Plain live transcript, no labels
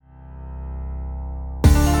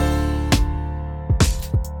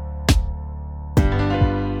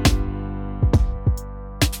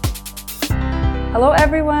Hello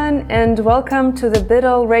everyone and welcome to the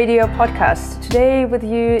Buidl Radio podcast. Today with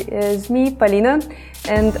you is me, Polina,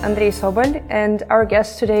 and Andrei Sobol, and our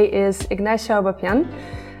guest today is Ignacio Hagopian.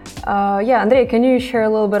 Andrei, can you share a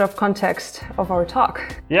little bit of context of our talk?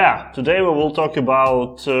 Yeah, today we will talk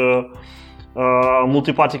about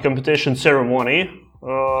multi-party computation ceremony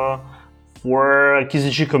for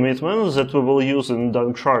KZG commitments that we will use in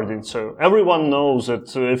done sharding. So everyone knows that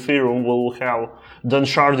Ethereum will have done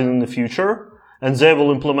sharding in the future, and they will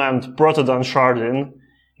implement proto-done sharding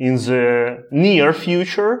in the near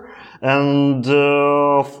future. And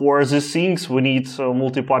for these things, we need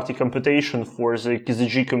multi-party computation for the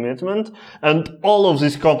KZG commitment. And all of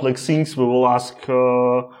these complex things we will ask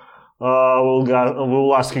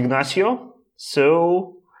Ignacio.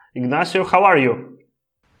 So, Ignacio, how are you?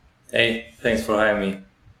 Hey, thanks for having me.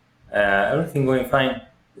 Everything going fine.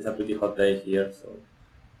 It's a pretty hot day here, so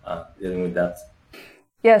dealing with that.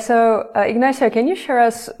 Yeah, so Ignacio, can you share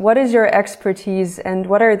us what is your expertise and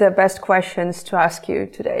what are the best questions to ask you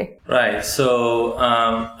today? Right, so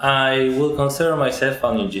I will consider myself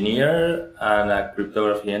an engineer and a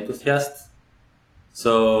cryptography enthusiast.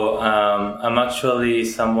 So I'm actually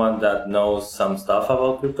someone that knows some stuff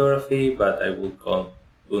about cryptography, but I wouldn't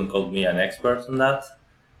call me an expert on that.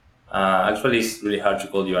 Actually, it's really hard to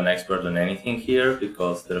call you an expert on anything here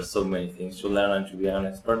because there's so many things to learn and to be an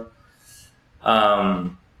expert.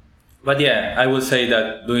 But yeah, I would say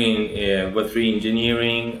that doing Web3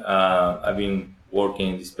 engineering, I've been working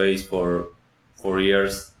in this space for 4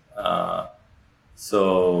 years. But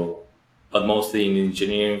mostly in the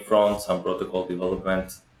engineering front, some protocol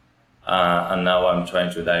development. And now I'm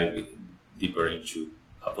trying to dive deeper into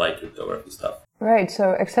applied cryptography stuff. Right.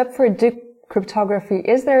 So except for cryptography,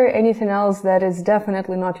 is there anything else that is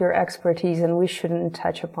definitely not your expertise and we shouldn't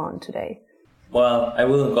touch upon today? Well, I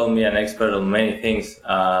wouldn't call me an expert on many things.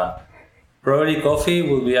 Probably coffee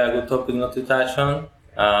would be a good topic not to touch on.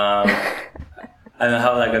 I don't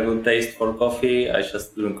have like a good taste for coffee. I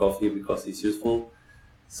just drink coffee because it's useful.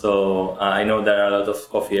 So I know there are a lot of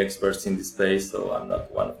coffee experts in this space, so I'm not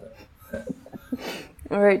one of them.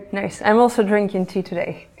 All right, nice. I'm also drinking tea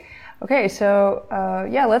today. Okay, so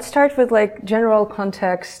let's start with like general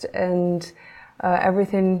context and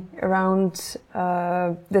everything around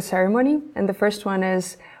the ceremony. And the first one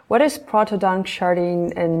is, what is proto-dunk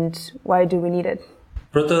sharding and why do we need it?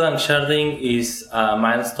 Proto-dunk sharding is a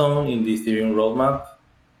milestone in the Ethereum roadmap,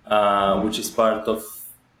 which is part of,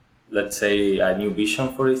 let's say, a new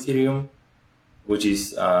vision for Ethereum, which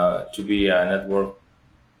is to be a network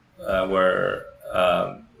where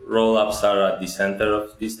roll-ups are at the center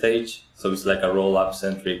of this stage. So it's like a roll-up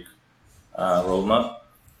centric roadmap.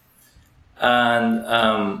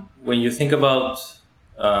 And when you think about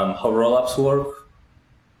how rollups work,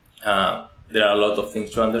 there are a lot of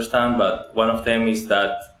things to understand, but one of them is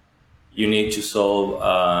that you need to solve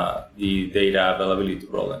the data availability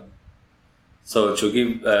problem. So to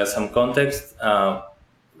give some context,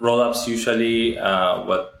 rollups usually,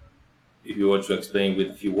 if you were to explain with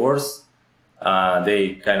a few words,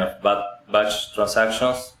 they kind of batch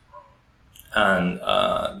transactions and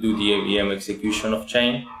do the AVM execution of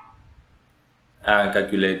chain and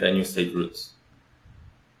calculate the new state roots.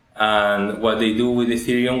 And what they do with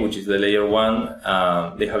Ethereum, which is the layer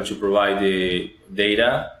 1, they have to provide the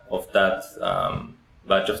data of that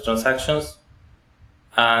batch of transactions,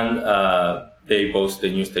 and they post the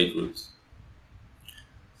new state roots.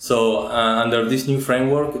 So under this new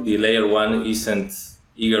framework, the layer 1 isn't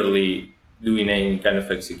eagerly doing any kind of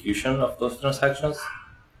execution of those transactions.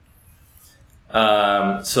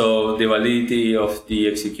 So the validity of the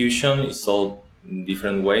execution is solved in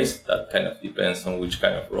different ways. That kind of depends on which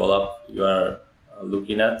kind of rollup you are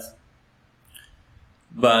looking at.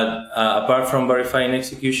 But apart from verifying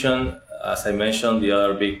execution, as I mentioned, the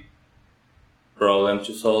other big problem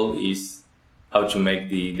to solve is how to make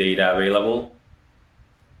the data available.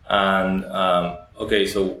 And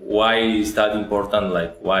so why is that important?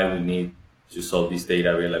 Like, why we need to solve this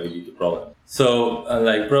data availability problem? So,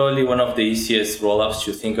 probably one of the easiest rollups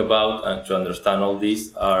to think about and to understand all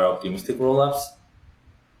these are optimistic rollups.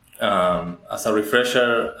 As a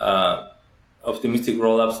refresher, optimistic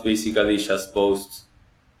rollups basically just post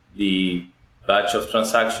the batch of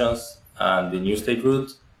transactions and the new state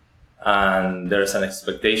root, and there's an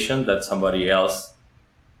expectation that somebody else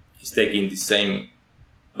is taking the same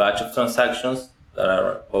batch of transactions that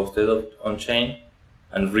are posted on chain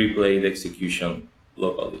and replay the execution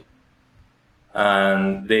locally.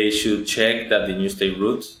 And they should check that the new state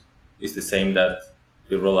root is the same that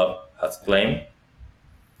the rollup has claimed.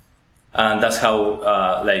 And that's how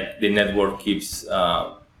the network keeps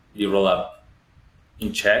the rollup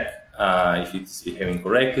in check if it's behaving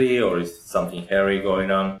correctly or is something hairy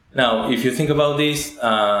going on. Now, if you think about this,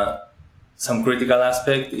 some critical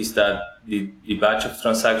aspect is that the batch of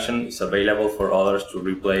transaction is available for others to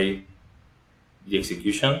replay the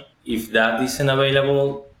execution. If that isn't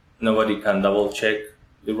available, nobody can double check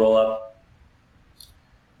the rollup.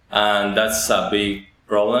 And that's a big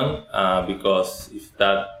problem because if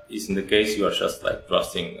that isn't the case, you are just like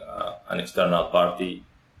trusting an external party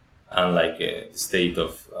and like the state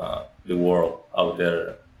of the world out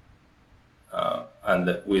there,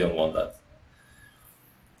 and we don't want that.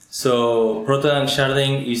 So proto-dank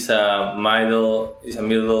sharding is a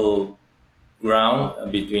middle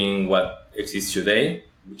ground between what exists today,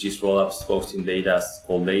 which is rollups posting data as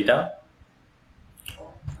cold data,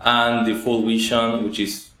 and the full vision, which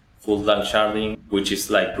is full dank sharding, which is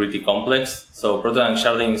like pretty complex. So proto-dank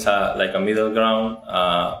sharding is like a middle ground,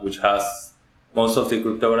 which has most of the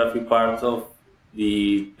cryptography part of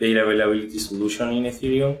the data availability solution in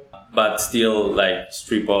Ethereum, but still like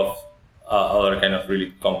strip off other kind of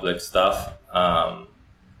really complex stuff.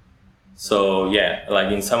 So yeah,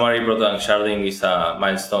 like in summary, proto-dank sharding is a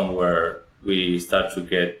milestone where we start to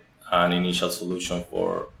get an initial solution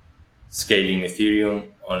for scaling Ethereum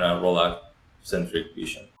on a rollup-centric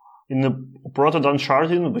vision. In the proto-dank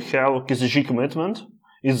sharding, we have KZG commitment.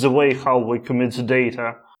 It's the way how we commit the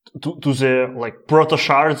data to the like proto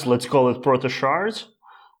shards. Let's call it proto shards.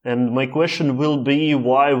 And my question will be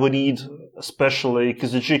why we need especially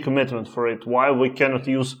KZG commitment for it. Why we cannot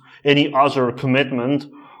use any other commitment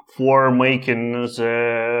for making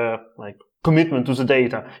the like commitment to the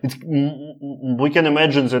data. We can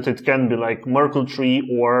imagine that it can be like Merkle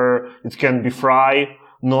tree or it can be Fry,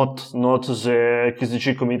 not the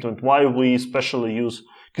KZG commitment. Why we especially use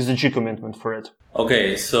KZG commitment for it?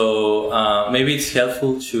 Okay, so maybe it's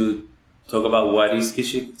helpful to talk about what is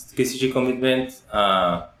KZG commitment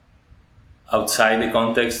outside the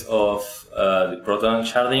context of the proto-dank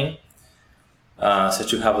sharding, so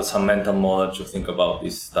to have some mental model to think about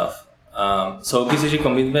this stuff. So KZG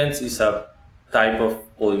commitments is a type of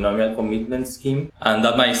polynomial commitment scheme, and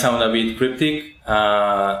that might sound a bit cryptic.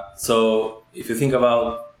 So if you think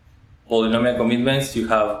about polynomial commitments, you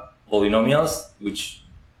have polynomials, which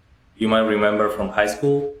you might remember from high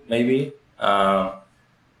school, maybe.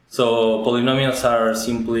 So polynomials are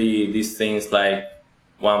simply these things like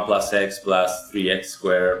 1 plus x plus 3x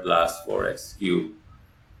squared plus 4x cubed.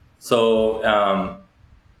 So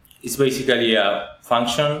it's basically a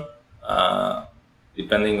function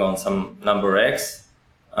depending on some number x,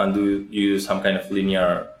 and you use some kind of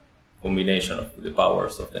linear combination of the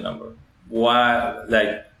powers of the number.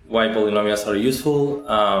 Why polynomials are useful?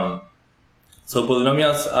 So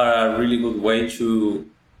polynomials are a really good way to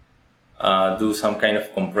do some kind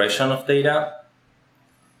of compression of data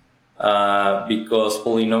because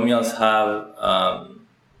polynomials have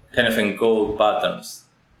kind of encode patterns.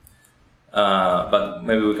 But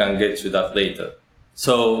maybe we can get to that later.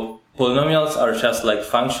 So polynomials are just like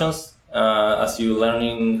functions as you learn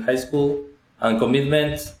in high school, and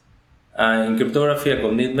commitment in cryptography, a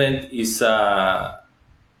commitment is a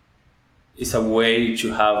way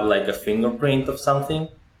to have like a fingerprint of something.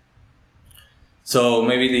 So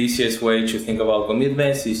maybe the easiest way to think about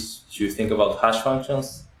commitments is to think about hash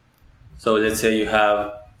functions. So let's say you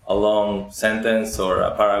have a long sentence or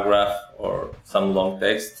a paragraph or some long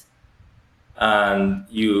text, and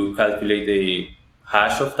you calculate the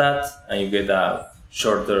hash of that, and you get a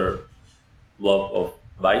shorter block of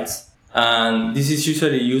bytes. And this is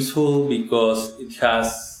usually useful because it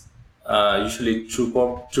has usually two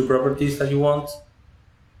properties that you want.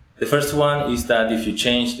 The first one is that if you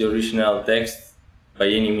change the original text by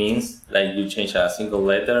any means, like you change a single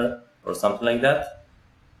letter or something like that,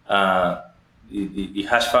 the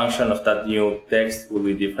hash function of that new text will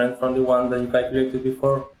be different from the one that you calculated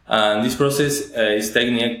before. And this process is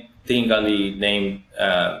technically named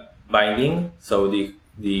binding. So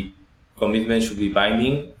the commitment should be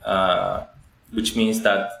binding, which means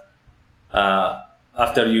that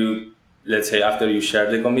after you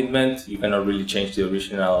share the commitment, you cannot really change the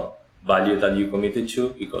original value that you committed to,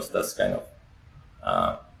 because that's kind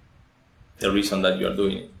of the reason that you are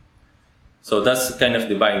doing it. So that's kind of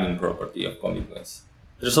the binding property of commitments.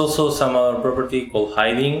 There's also some other property called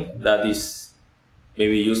hiding that is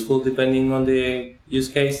maybe useful depending on the use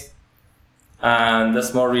case. And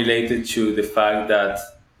that's more related to the fact that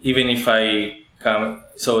even if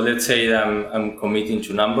so let's say that I'm committing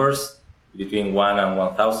to numbers between 1 and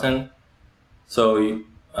 1000. So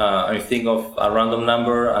I think of a random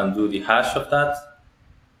number and do the hash of that,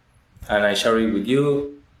 and I share it with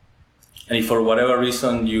you. And if for whatever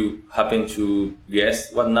reason you happen to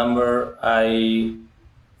guess what number I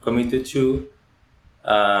committed to,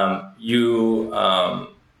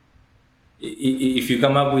 if you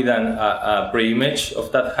come up with a pre-image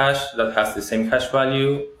of that hash that has the same hash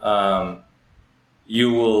value,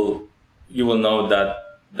 you will know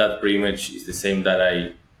that pre-image is the same that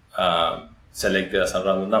I selected as a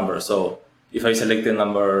random number. So if I select the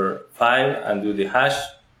number 5 and do the hash,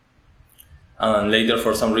 and later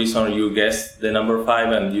for some reason you guessed the number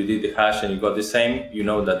 5 and you did the hash and you got the same, you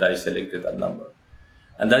know that I selected that number.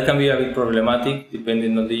 And that can be a bit problematic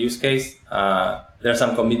depending on the use case. There are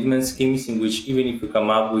some commitment schemes in which even if you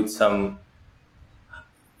come up with the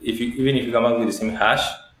same hash,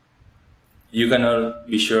 you cannot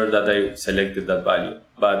be sure that I selected that value.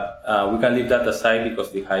 But we can leave that aside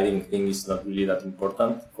because the hiding thing is not really that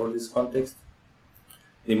important for this context.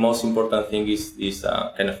 The most important thing is this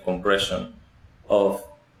kind of compression of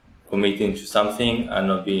committing to something and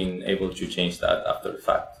not being able to change that after the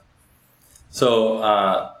fact. So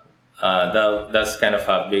that's kind of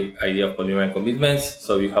a big idea of polynomial commitments.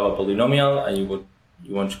 So you have a polynomial and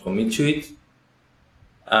you want to commit to it.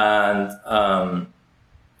 And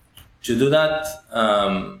to do that,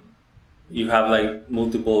 you have like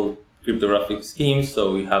multiple cryptographic schemes.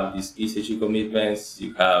 So we have these KZG commitments,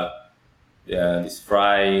 you have this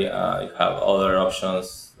fry, you have other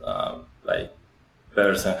options like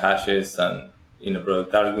pairs and hashes and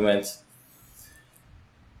product arguments.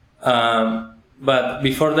 But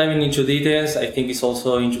before diving into details, I think it's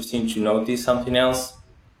also interesting to notice something else.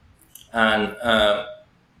 And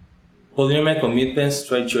polynomial commitments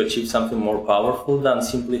try to achieve something more powerful than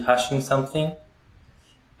simply hashing something.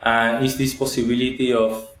 And it's this possibility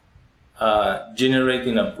of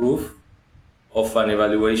generating a proof of an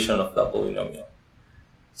evaluation of that polynomial.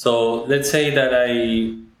 So let's say that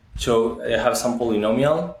I have some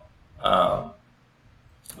polynomial,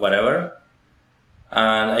 whatever,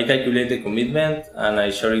 and I calculate the commitment and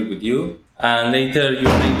I share it with you. And later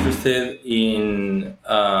you're interested in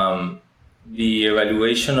the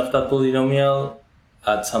evaluation of that polynomial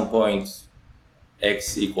at some point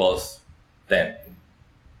x equals 10.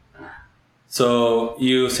 So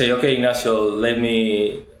you say, okay, Ignacio, let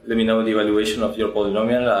me know the evaluation of your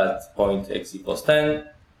polynomial at point x equals 10.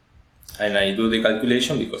 And I do the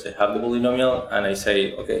calculation because I have the polynomial, and I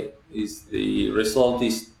say, okay, the result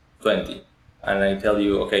is 20. And I tell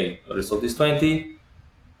you, okay, the result is 20.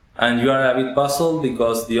 And you are a bit puzzled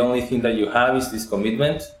because the only thing that you have is this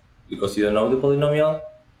commitment, because you don't know the polynomial.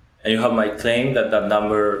 And you have my claim that the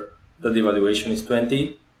evaluation is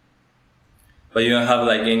 20. But you don't have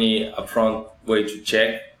like any upfront way to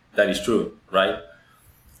check that is true, right?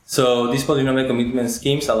 So these polynomial commitment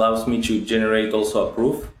schemes allows me to generate also a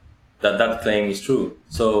proof that claim is true.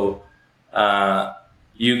 So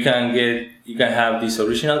you can have this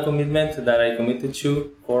original commitment that I committed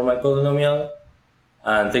to for my polynomial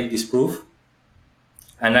and take this proof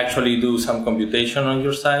and actually do some computation on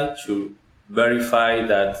your side to verify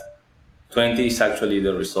that 20 is actually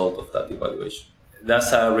the result of that evaluation.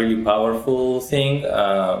 That's a really powerful thing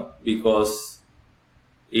because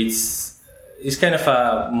it's kind of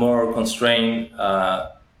a more constrained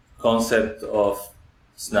concept of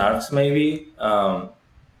snarks, maybe,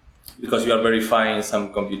 because you are verifying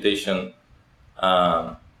some computation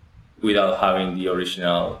without having the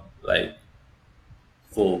original, like,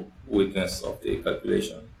 full witness of the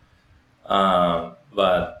calculation.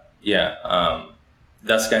 But yeah,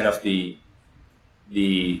 that's kind of the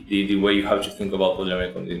way you have to think about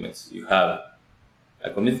polynomial commitments. You have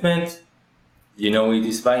a commitment, you know it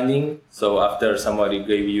is binding, so after somebody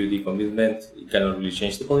gave you the commitment, you cannot really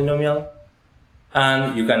change the polynomial.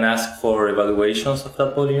 And you can ask for evaluations of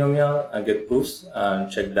that polynomial and get proofs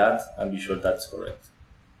and check that and be sure that's correct.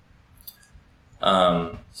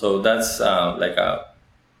 So that's like a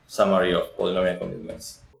summary of polynomial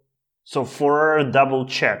commitments. So for a double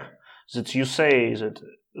check, that you say that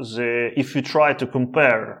if you try to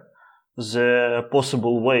compare the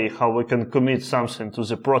possible way how we can commit something to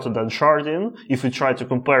the proto-sharding, if we try to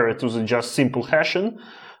compare it to the just simple hashing,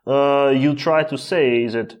 you try to say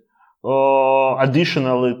that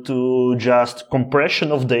additionally to just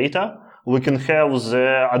compression of data, we can have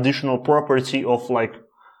the additional property of like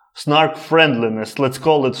snark friendliness. Let's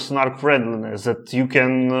call it snark friendliness, that you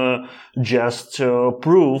can just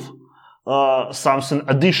prove something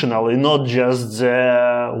additionally, not just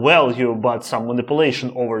the value, but some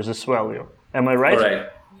manipulation over this value. Am I right? Right.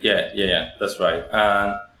 Yeah, that's right.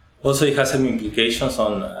 And also it has some implications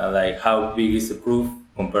on like how big is the proof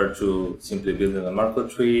compared to simply building a Merkle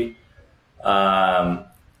tree.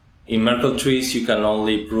 In Merkle trees, you can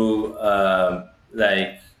only prove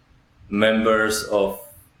like members of,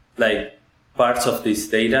 like, parts of this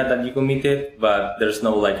data that you committed, but there's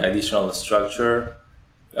no like additional structure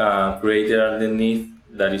created underneath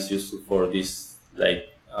that is useful for this like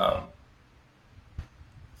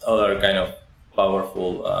other kind of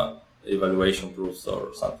powerful evaluation proofs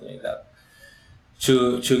or something like that.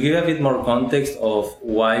 To give a bit more context of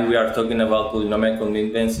why we are talking about polynomial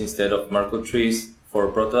commitments instead of Merkle trees for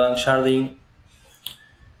proto-dunk sharding,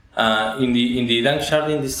 in the dunk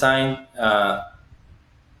sharding design,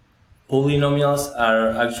 polynomials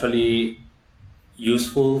are actually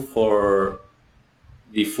useful for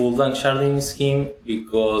the full dunk sharding scheme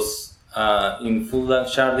because in full dunk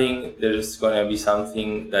sharding there's going to be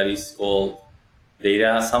something that is called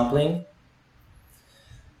data sampling.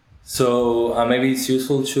 So maybe it's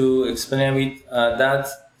useful to explain a bit that.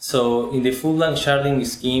 So in the full dunk sharding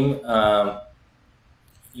scheme,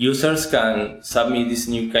 users can submit this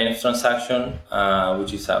new kind of transaction,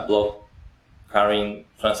 which is a block carrying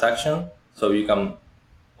transaction. So you can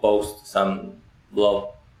post some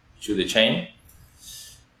block to the chain.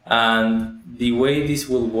 And the way this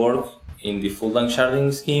will work in the full dunk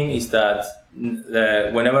sharding scheme is that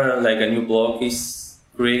whenever like a new block is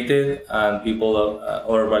created and people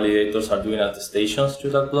or validators are doing attestations to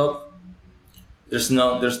that block, there's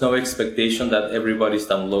no expectation that everybody's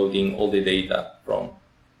downloading all the data from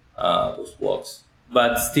those blocks.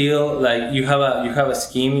 But still, like you have a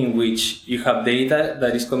scheme in which you have data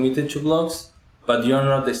that is committed to blocks, but you're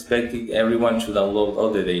not expecting everyone to download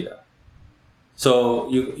all the data. So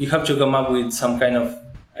you have to come up with some kind of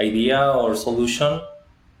idea or solution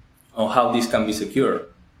on how this can be secure.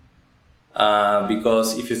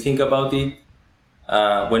 Because if you think about it,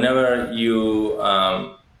 whenever you,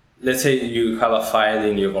 let's say you have a file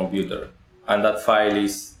in your computer, and that file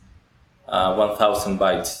is 1,000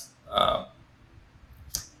 bytes.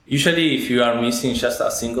 Usually, if you are missing just a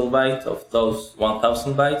single byte of those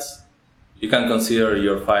 1,000 bytes, you can consider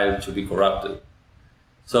your file to be corrupted.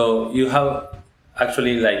 So you have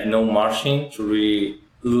actually like no margin to really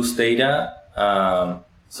lose data.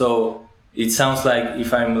 So it sounds like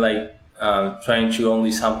if I'm like trying to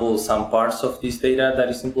only sample some parts of this data that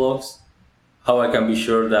is in blocks, how I can be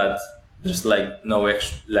sure that there's like no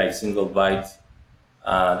extra, like single byte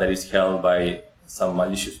that is held by some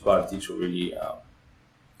malicious party to really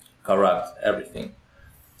corrupt everything.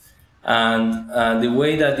 And the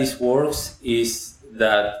way that this works is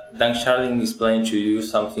that dunk sharding is planning to use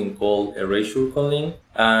something called erasure coding.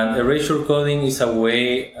 And erasure coding is a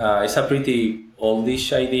way, it's a pretty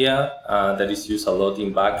oldish idea that is used a lot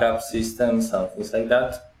in backup systems and things like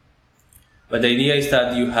that. But the idea is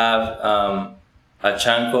that you have a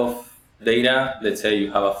chunk of data, let's say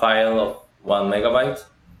you have a file of 1 megabyte,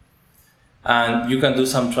 and you can do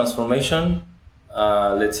some transformation,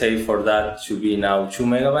 let's say for that to be now 2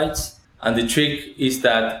 megabytes. And the trick is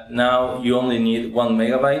that now you only need 1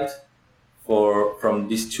 megabyte from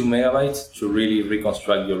these 2 megabytes to really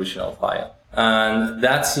reconstruct the original file. And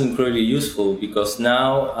that's incredibly useful because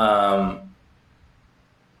now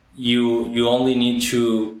you only need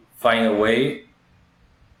to find a way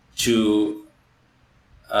to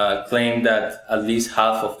claim that at least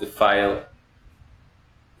half of the file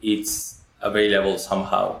is available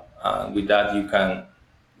somehow. With that, you can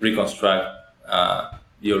reconstruct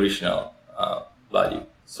the original value.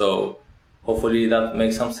 So hopefully that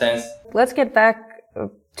makes some sense. Let's get back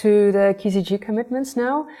to the KZG commitments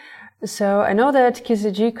now. So I know that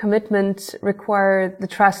KZG commitments require the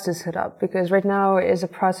trusted setup because right now is a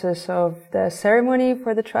process of the ceremony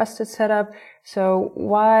for the trusted setup. So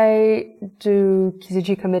why do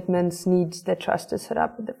KZG commitments need the trusted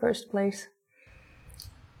setup in the first place?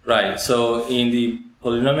 Right. So in the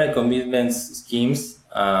polynomial commitments schemes,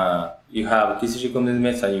 you have KZG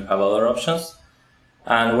commitments and you have other options.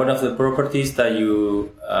 And one of the properties that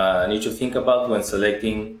you need to think about when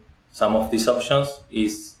selecting some of these options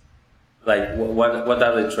is like what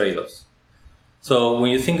are the trade-offs. So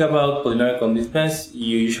when you think about polynomial commitments,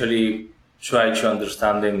 you usually try to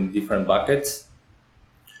understand them in different buckets.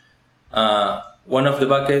 One of the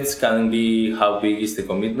buckets can be how big is the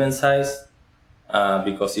commitment size,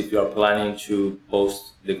 because if you are planning to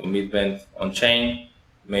post the commitment on chain,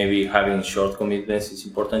 maybe having short commitments is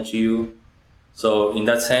important to you. So in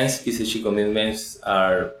that sense, KZG commitments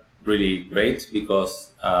are really great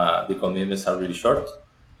because the commitments are really short.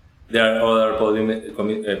 There are other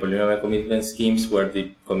polynomial commitment schemes where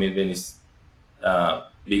the commitment is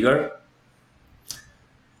bigger.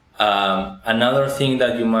 Another thing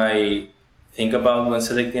that you might think about when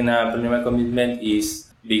selecting a polynomial commitment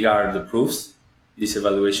is big are the proofs, these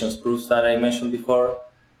evaluations proofs that I mentioned before.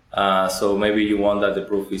 So maybe you want that the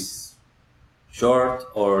proof is short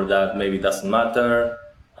or that maybe doesn't matter.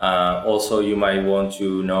 Also, you might want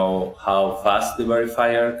to know how fast the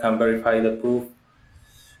verifier can verify the proof.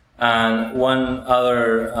 And one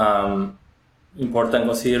other important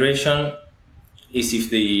consideration is if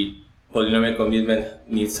the polynomial commitment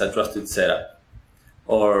needs a trusted setup,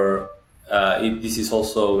 or if this is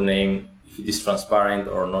also named if it is transparent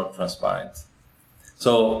or not transparent.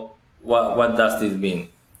 So what does this mean?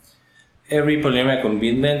 Every polynomial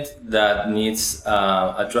commitment that needs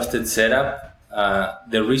a trusted setup,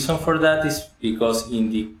 the reason for that is because in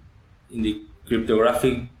the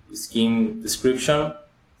cryptographic scheme description,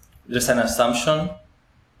 there's an assumption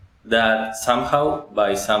that somehow,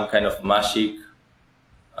 by some kind of magic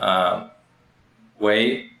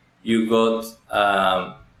way, you got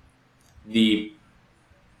the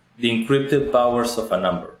encrypted powers of a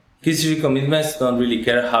number. KZG commitments don't really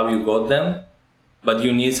care how you got them, but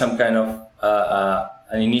you need some kind of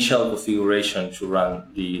an initial configuration to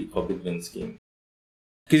run the commitment scheme.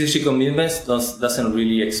 KZG commitments doesn't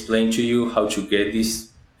really explain to you how to get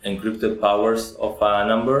these encrypted powers of a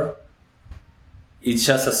number. It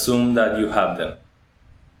just assumes that you have them.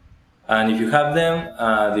 And if you have them,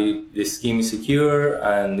 the scheme is secure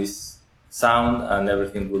and is sound and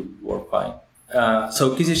everything will work fine.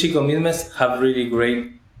 So KZG commitments have really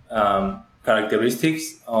great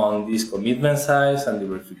characteristics on this commitment size and the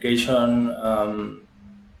verification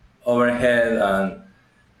overhead, and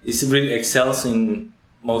it really excels in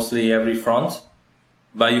mostly every front.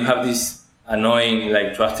 But you have this annoying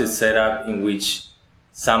like trusted setup in which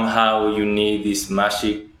somehow you need this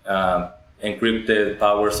magic encrypted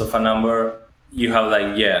powers of a number. You have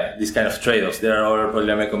this kind of trade-offs. There are other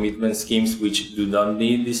polynomial commitment schemes which do not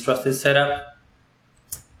need this trusted setup,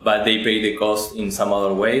 but they pay the cost in some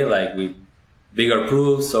other way, like with bigger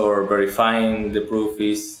proofs, or verifying the proof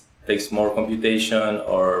takes more computation,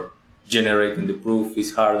 or generating the proof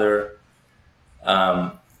is harder.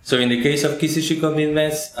 So in the case of KZG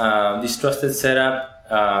commitments, this trusted setup,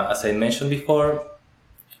 as I mentioned before,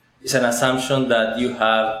 is an assumption that you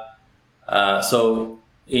have. So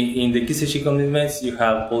in the KZG commitments, you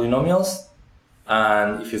have polynomials,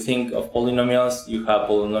 and if you think of polynomials, you have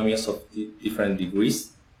polynomials of different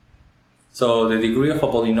degrees. So the degree of a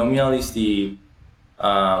polynomial is the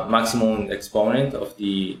maximum exponent of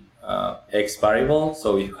the x variable.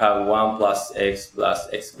 So if you have 1 plus x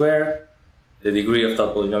squared, the degree of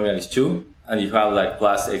that polynomial is 2. And if you have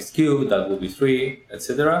plus x cubed, that would be 3,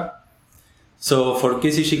 etc. So for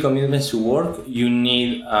KZG commitments to work, you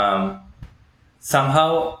need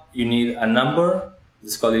somehow you need a number.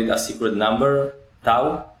 Let's call it a secret number,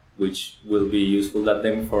 tau, which will be useful that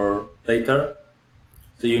name for later.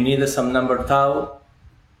 So you need some number tau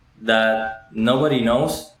that nobody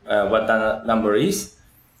knows what that number is,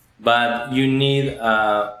 but you need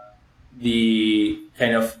the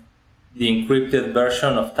kind of the encrypted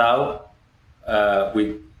version of tau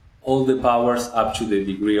with all the powers up to the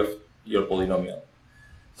degree of your polynomial.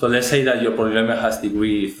 So let's say that your polynomial has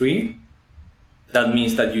degree 3. That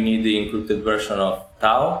means that you need the encrypted version of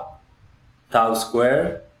tau, tau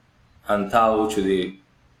squared, and tau to the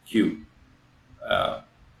cube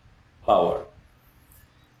power.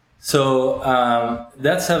 So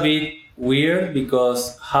that's a bit weird,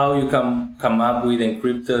 because how you can come up with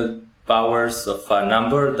encrypted powers of a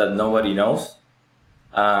number that nobody knows?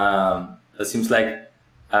 That seems like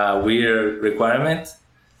a weird requirement.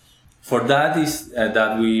 For that is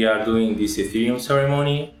that we are doing this Ethereum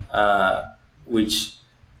ceremony, which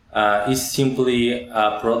is simply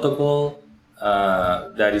a protocol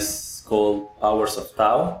that is called powers of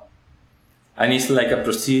tau. And it's like a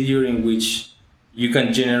procedure in which you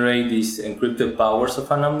can generate these encrypted powers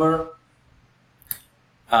of a number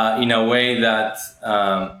in a way that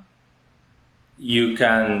you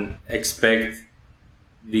can expect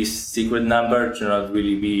this secret number to not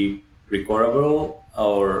really be recoverable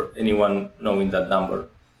or anyone knowing that number.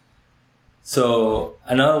 So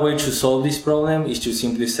another way to solve this problem is to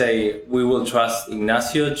simply say, we will trust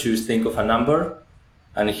Ignacio to think of a number,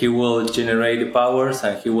 and he will generate the powers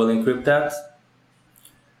and he will encrypt that.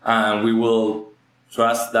 And we will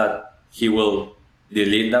trust that he will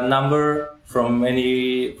delete that number from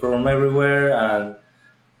everywhere, and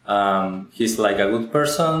he's like a good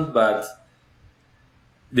person. But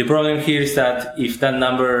the problem here is that if that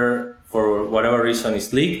number, for whatever reason,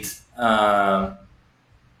 is leaked,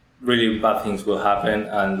 really bad things will happen,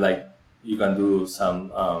 and you can do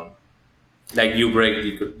some you break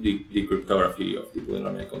the cryptography of the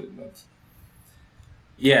polynomial commitment.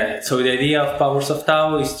 Yeah, so the idea of powers of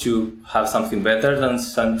tau is to have something better than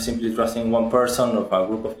simply trusting one person or a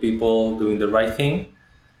group of people doing the right thing.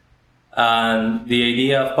 And the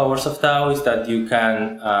idea of Powers of Tau is that you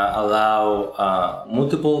can allow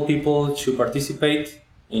multiple people to participate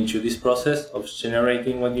into this process of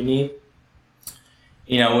generating what you need,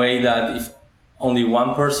 in a way that if only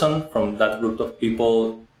one person from that group of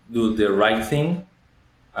people do the right thing,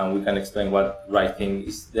 and we can explain what right thing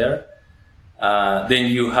is there, then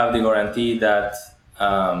you have the guarantee that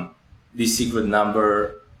this secret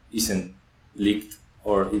number isn't leaked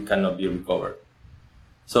or it cannot be recovered.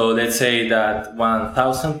 So let's say that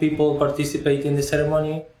 1,000 people participate in the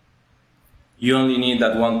ceremony. You only need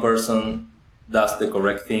that one person does the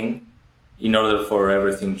correct thing in order for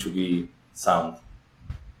everything to be sound.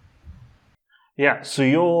 Yeah, so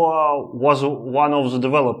you was one of the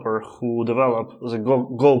developer who developed the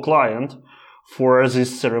Go client for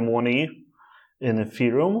this ceremony in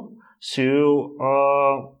Ethereum.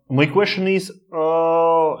 So my question is,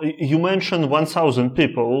 you mentioned 1,000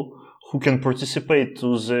 people who can participate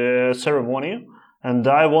to the ceremony, and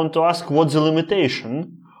I want to ask what's the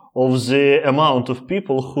limitation of the amount of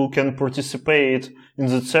people who can participate in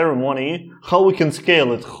the ceremony, how we can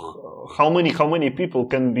scale it, how many people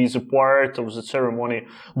can be the part of the ceremony?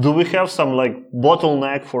 Do we have some like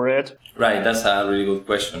bottleneck for it? Right, that's a really good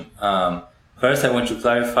question. First, I want to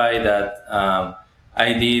clarify that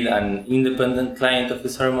I did an independent client of the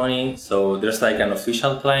ceremony. So there's like an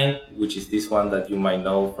official client, which is this one that you might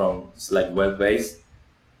know from, it's like web-based.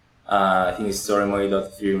 I think it's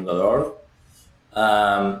ceremony.ethereum.org.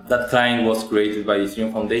 That client was created by the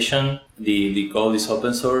Ethereum Foundation. The code is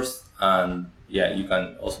open source, and yeah, you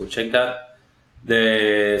can also check that.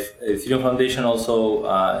 The Ethereum Foundation also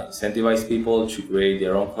incentivizes people to create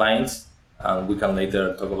their own clients, and we can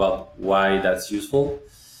later talk about why that's useful.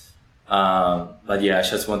 But yeah, I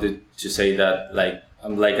just wanted to say that like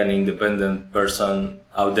I'm like an independent person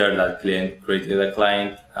out there that created a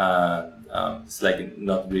client. It's like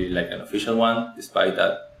not really like an official one, despite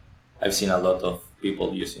that I've seen a lot of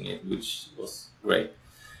people using it, which was great.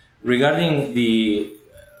 Regarding the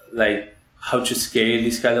like how to scale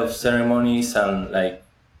these kind of ceremonies and like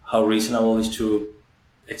how reasonable is to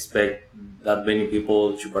expect that many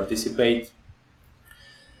people to participate.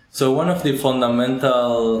 So one of the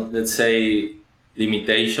fundamental, let's say,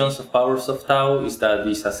 limitations of Powers of Tau is that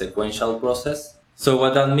it's a sequential process. So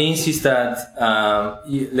what that means is that,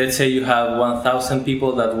 let's say you have 1,000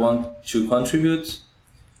 people that want to contribute.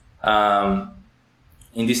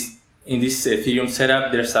 In this Ethereum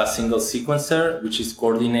setup, there's a single sequencer, which is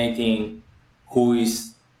coordinating who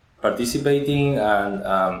is participating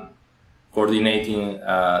and coordinating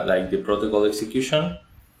like the protocol execution.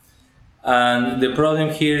 And the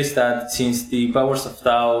problem here is that since the Powers of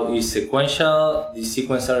Tau is sequential, the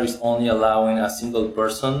sequencer is only allowing a single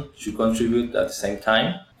person to contribute at the same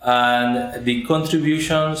time. And the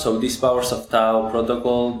contribution, so this Powers of Tau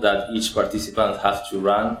protocol that each participant has to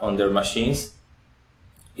run on their machines,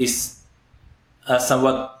 is a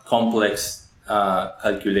somewhat complex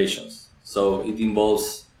calculations. So it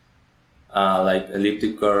involves like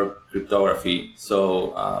elliptic curve cryptography.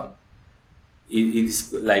 So it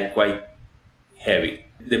is like quite heavy.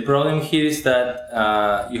 The problem here is that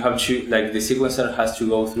you have to, like the sequencer has to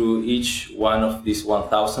go through each one of these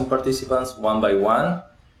 1,000 participants one by one,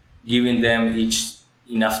 giving them each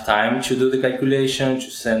enough time to do the calculation, to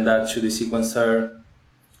send that to the sequencer.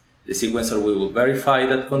 The sequencer will verify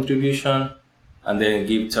that contribution and then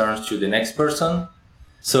give turns to the next person.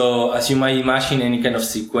 So as you might imagine, any kind of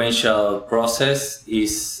sequential process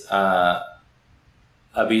is a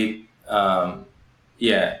bit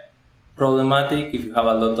problematic if you have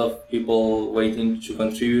a lot of people waiting to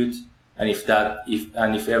contribute, and if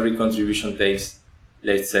every contribution takes,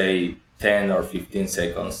 let's say, 10 or 15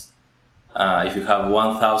 seconds. If you have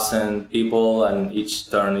 1,000 people and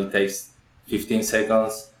each turn it takes 15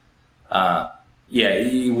 seconds,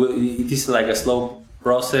 it is like a slow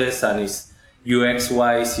process, and it's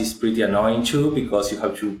UX-wise is pretty annoying too, because you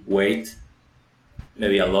have to wait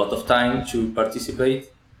maybe a lot of time to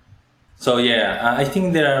participate. So yeah, I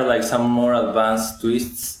think there are like some more advanced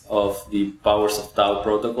twists of the Powers of Tau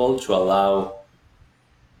protocol to allow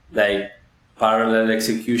like parallel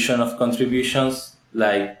execution of contributions,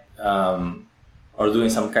 like or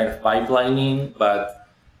doing some kind of pipelining. But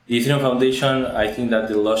the Ethereum Foundation, I think that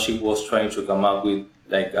the logic was trying to come up with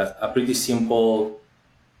like a pretty simple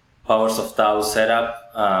Powers of Tau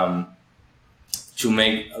setup to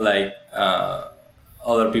make like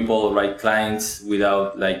other people write clients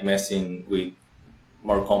without like messing with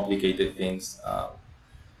more complicated things.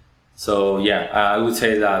 So yeah, I would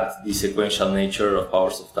say that the sequential nature of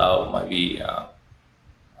Powers of Tau might be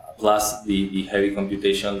plus the heavy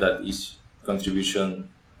computation that each contribution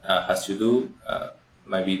has to do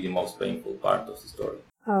might be the most painful part of the story.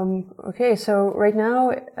 Okay, so right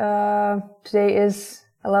now, today is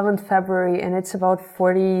 11th February, and it's about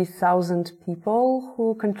 40,000 people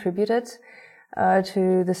who contributed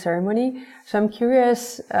to the ceremony. So I'm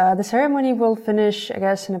curious, the ceremony will finish, I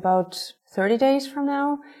guess, in about 30 days from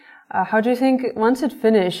now. How do you think, once it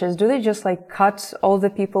finishes, do they just like cut all the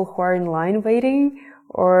people who are in line waiting?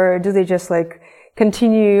 Or do they just like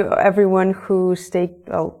continue everyone who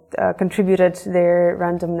contributed their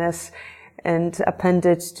randomness and append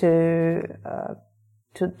it to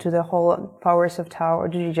the whole powers of Tau? Or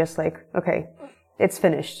do you just like, okay, it's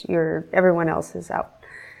finished, everyone else is out?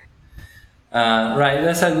 Right,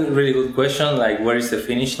 that's a really good question. Like, where is the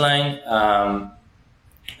finish line?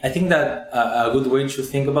 I think that a good way to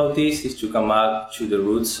think about this is to come back to the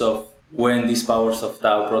roots of when these powers of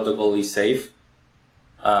Tau protocol is safe.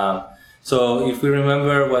 So if we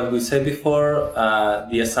remember what we said before,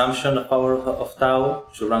 the assumption of power of Tau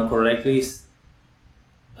to run correctly is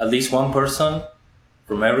at least one person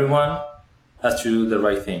from everyone has to do the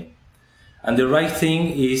right thing. And the right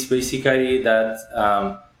thing is basically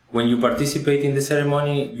that when you participate in the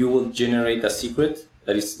ceremony, you will generate a secret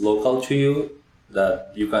that is local to you,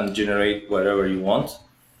 that you can generate whatever you want.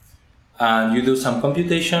 And you do some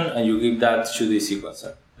computation and you give that to the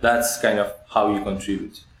sequencer. That's kind of how you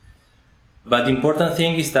contribute. But the important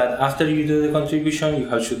thing is that after you do the contribution, you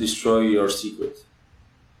have to destroy your secret.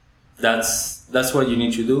 That's what you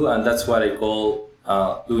need to do, and that's what I call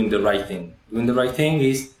doing the right thing. Doing the right thing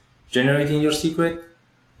is generating your secret,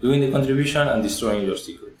 doing the contribution, and destroying your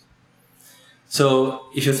secret. So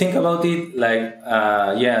if you think about it, like,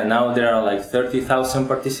 now there are like 30,000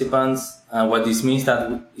 participants. And what this means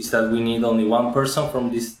is that we need only one person from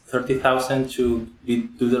these 30,000 to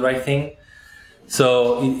do the right thing.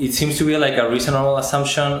 So it seems to be like a reasonable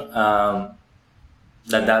assumption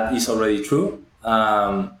that is already true.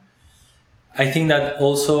 I think that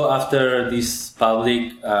also after this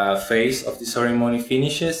public phase of the ceremony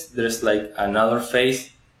finishes, there's like another phase,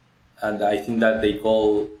 and I think that they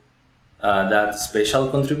call that special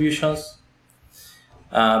contributions,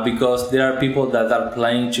 because there are people that are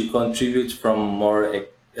planning to contribute from more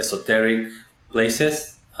esoteric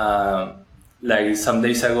places. Like some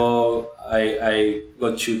days ago, I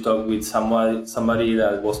got to talk with somebody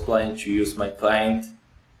that was planning to use my client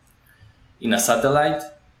in a satellite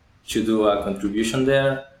to do a contribution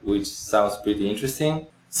there, which sounds pretty interesting.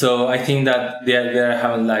 So I think that they're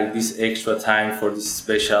having like this extra time for these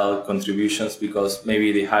special contributions because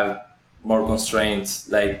maybe they have more constraints.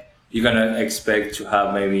 Like you're gonna expect to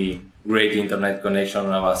have maybe great internet connection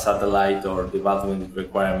on a satellite, or the bandwidth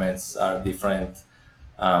requirements are different.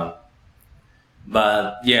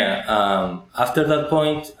 But after that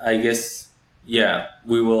point, I guess,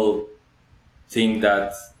 we will think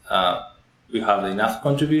that we have enough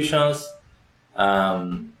contributions.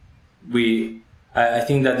 I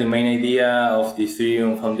think that the main idea of the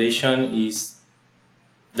Ethereum Foundation is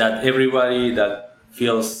that everybody that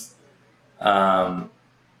feels,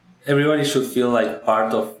 everybody should feel like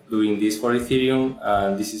part of doing this for Ethereum.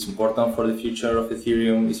 This is important for the future of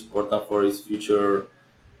Ethereum. It's important for its future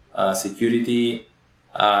security.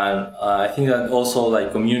 And I think that also,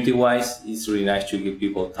 like, community-wise, it's really nice to give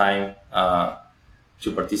people time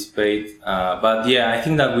to participate. But I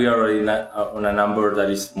think that we are already on a number that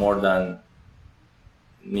is more than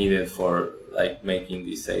needed for like making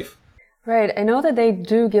this safe. Right. I know that they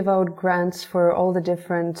do give out grants for all the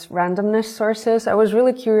different randomness sources. I was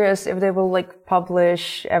really curious if they will like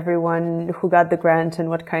publish everyone who got the grant and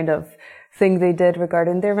what kind of thing they did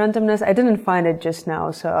regarding their randomness. I didn't find it just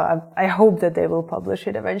now, so I hope that they will publish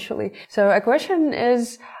it eventually. So a question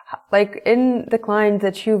is, like, in the client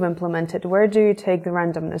that you've implemented, where do you take the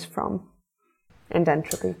randomness from and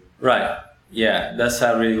entropy? Right. Yeah, that's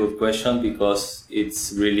a really good question because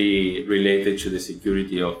it's really related to the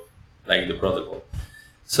security of like the protocol.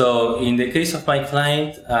 So in the case of my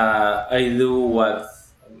client, I do what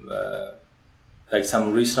I take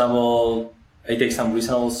some reasonable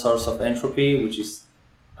source of entropy, which is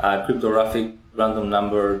a cryptographic random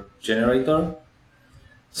number generator.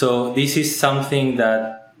 So this is something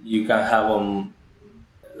that you can have on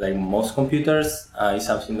like most computers. It's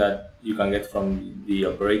something that you can get from the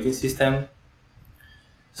operating system.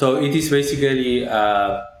 So it is basically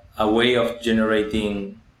a way of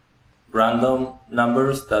generating random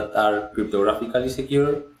numbers that are cryptographically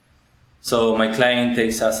secure. So my client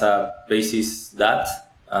takes as a basis that.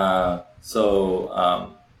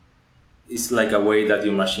 It's like a way that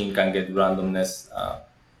your machine can get randomness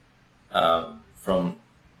from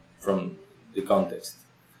the context.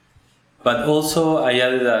 But also I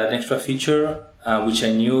added an extra feature which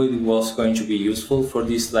I knew it was going to be useful for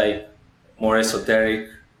these like more esoteric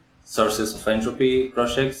sources of entropy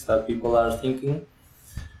projects that people are thinking.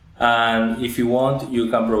 And if you want, you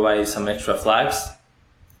can provide some extra flags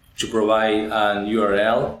to provide an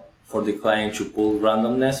URL for the client to pull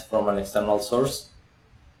randomness from an external source.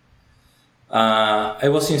 I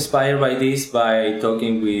was inspired by this by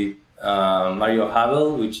talking with Mario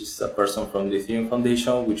Havel, which is a person from the Ethereum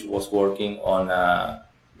Foundation, which was working on a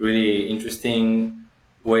really interesting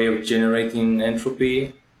way of generating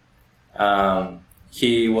entropy.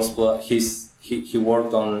 He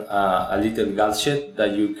worked on a little gadget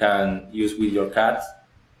that you can use with your cat,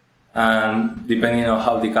 and depending on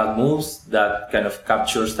how the cat moves, that kind of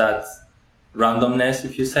captures that randomness,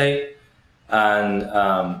 if you say, and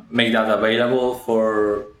make that available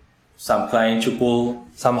for some client to pull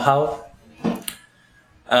somehow.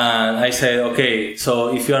 And I said, okay,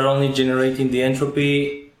 so if you are only generating the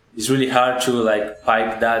entropy, it's really hard to like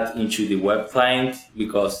pipe that into the web client,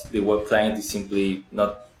 because the web client is simply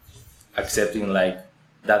not accepting like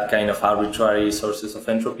that kind of arbitrary sources of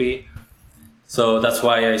entropy. So that's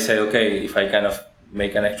why I said, okay, if I kind of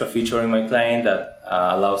make an extra feature in my client that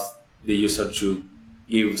allows the user to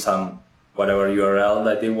give some whatever URL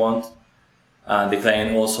that they want, the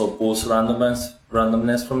client also pulls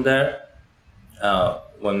randomness from there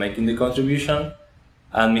when making the contribution,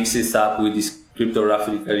 and mixes up with this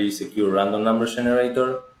cryptographically secure random number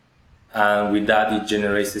generator, and with that it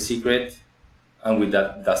generates the secret, and with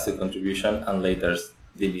that does the contribution, and later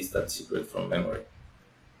deletes that secret from memory.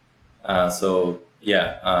 So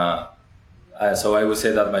I would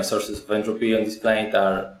say that my sources of entropy on this client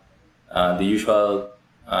are the usual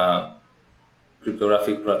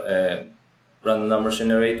cryptographic random number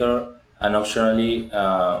generator, and optionally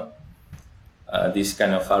this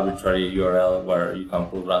kind of arbitrary URL where you can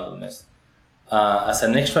pull randomness. As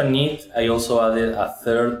an extra need, I also added a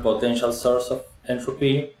third potential source of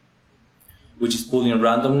entropy, which is pulling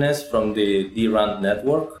randomness from the DRAND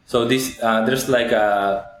network. So this there's like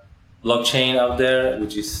a blockchain out there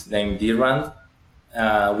which is named DRAND,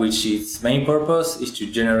 which its main purpose is to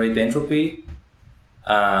generate entropy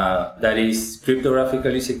that is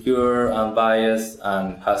cryptographically secure, unbiased,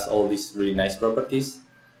 and has all these really nice properties.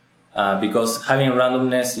 Because having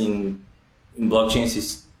randomness in blockchains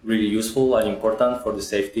is really useful and important for the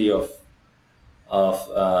safety of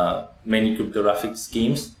many cryptographic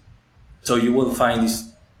schemes. So you will find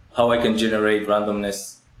this, how I can generate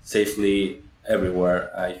randomness safely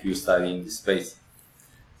everywhere if you study in this space.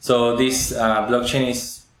 So this blockchain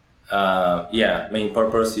is, main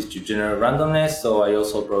purpose is to generate randomness. So I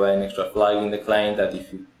also provide an extra flag in the client that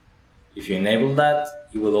if you enable that,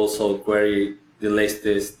 you will also query the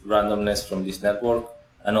latest randomness from this network,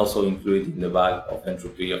 and also include in the bag of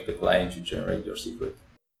entropy of the client to generate your secret.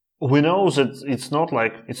 We know that it's not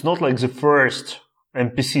like the first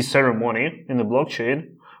MPC ceremony in the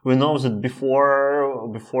blockchain. We know that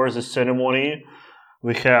before the ceremony,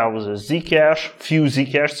 we have the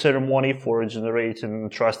Zcash ceremony for generating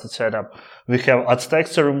trusted setup. We have Aztec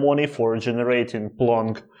ceremony for generating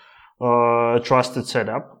Plonk trusted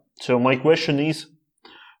setup. So my question is,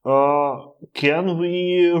 can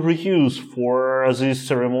we reuse for this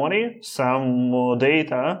ceremony some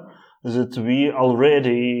data that we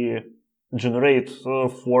already generate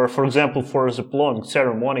for example, for the Plonk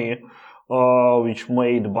ceremony, which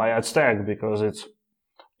made by Aztec, because it's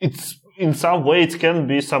in some way it can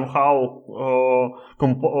be somehow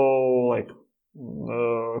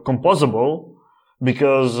composable,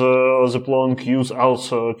 because the Plonk use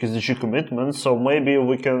also KZG commitments, so maybe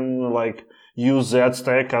we can use the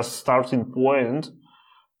Aztec as starting point,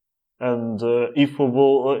 and if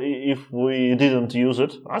we didn't use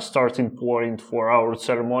it as starting point for our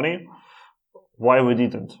ceremony, why we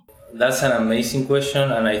didn't? That's an amazing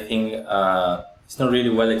question, and I think it's not really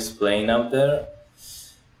well explained out there.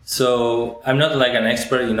 So I'm not like an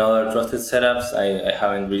expert in other trusted setups. I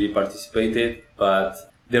haven't really participated, but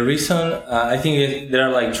the reason, I think there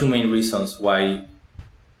are like two main reasons why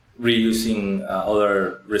reusing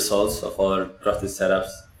other results of other trusted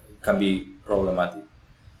setups can be problematic.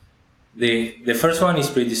 The first one is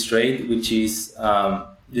pretty straight, which is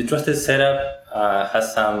the trusted setup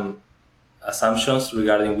has some assumptions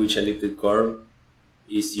regarding which elliptic curve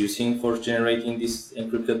is using for generating these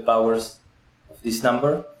encrypted powers of this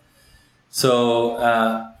number. So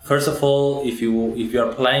first of all, if you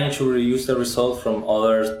are planning to reuse the result from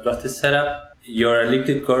other trusted setup, your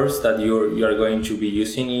elliptic curves that you are going to be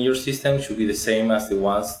using in your system should be the same as the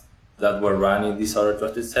ones that were run in this other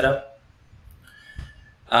trusted setup.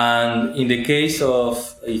 And in the case of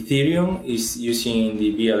Ethereum, is using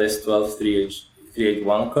the BLS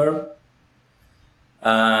 12381 curve.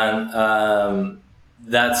 And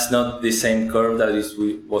that's not the same curve that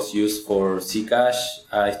was used for Zcash,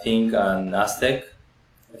 I think, and Aztec.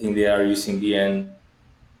 I think they are using BN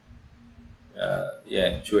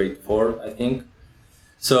 284, I think.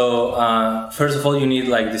 So first of all, you need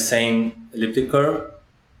like the same elliptic curve.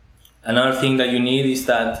 Another thing that you need is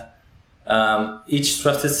that each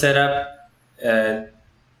trusted setup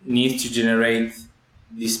needs to generate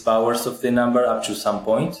these powers of the number up to some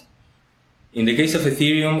point. In the case of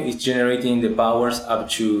Ethereum, it's generating the powers up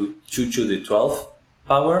to 2 to the 12th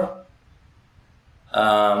power.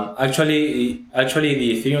 Actually, the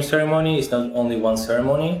Ethereum ceremony is not only one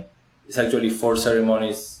ceremony. It's actually 4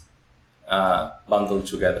 ceremonies bundled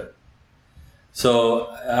together.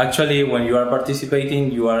 So actually, when you are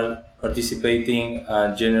participating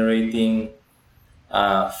generating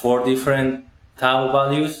 4 different tau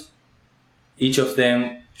values, each of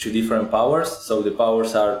them to different powers. So the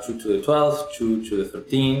powers are 2 to the 12th, 2 to the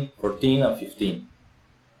 13, 14, and 15.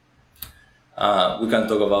 We can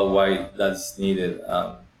talk about why that's needed.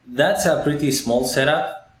 That's a pretty small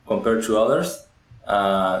setup compared to others.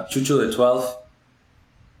 2 to the 12th,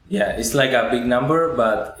 yeah, it's like a big number,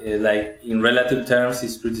 but like in relative terms,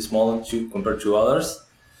 it's pretty small compared to others.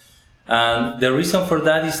 And the reason for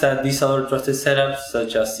that is that these other trusted setups,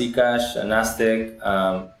 such as Zcash and Aztec,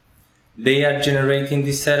 they are generating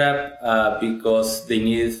this setup because they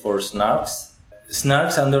need it for snarks.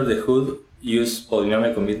 Snarks under the hood use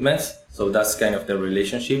polynomial commitments, so that's kind of the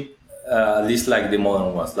relationship. At least like the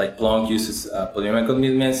modern ones, like Plonk uses polynomial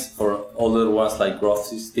commitments. For older ones like Growth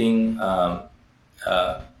System,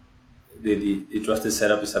 the trusted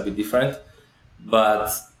setup is a bit different.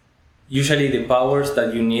 But usually the powers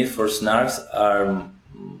that you need for snarks are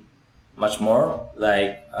much more.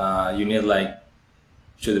 Like you need like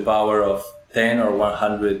to the power of 10 or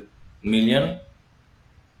 100 million,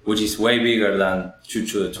 which is way bigger than 2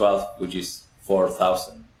 to the 12th, which is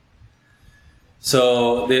 4,000.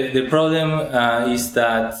 So the problem is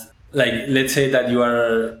that, like, let's say that you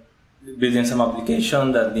are building some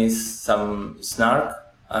application that needs some snark,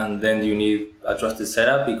 and then you need a trusted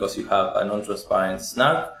setup because you have a non-transparent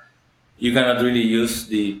snark. You cannot really use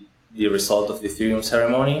the result of the Ethereum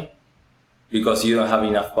ceremony because you don't have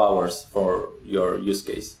enough powers for your use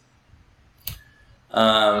case.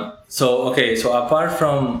 So apart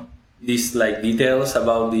from these like details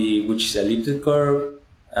about which elliptic curve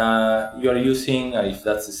you are using, if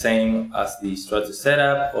that's the same as the trusted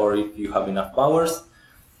setup, or if you have enough powers,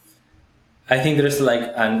 I think there's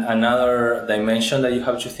like another dimension that you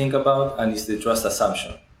have to think about, and it's the trust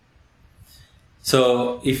assumption.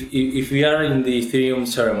 So if we are in the Ethereum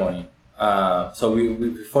ceremony, so we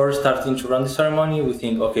before starting to run the ceremony, we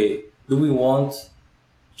think, okay, do we want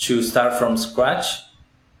to start from scratch,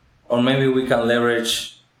 or maybe we can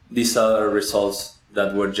leverage these other results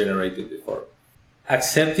that were generated before?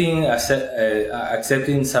 Accepting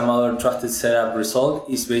some other trusted setup result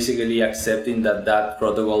is basically accepting that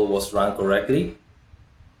protocol was run correctly.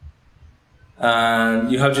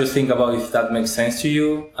 And you have to think about if that makes sense to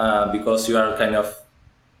you, because you are kind of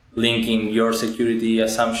linking your security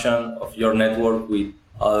assumption of your network with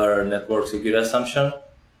other network security assumption.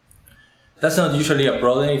 That's not usually a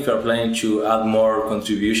problem if you're planning to add more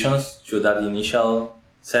contributions to that initial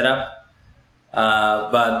setup.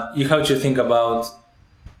 But you have to think about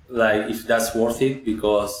like if that's worth it,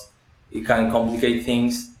 because it can complicate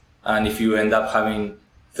things, and if you end up having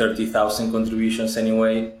 30,000 contributions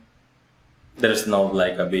anyway, there's not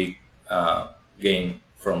like a big gain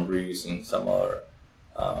from reusing some other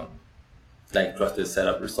like trusted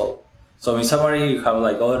setup result. So in summary, you have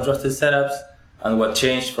like other trusted setups, and what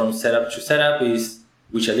changed from setup to setup is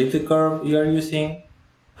which elliptic curve you are using,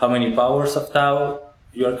 how many powers of tau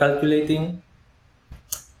you are calculating,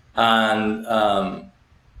 and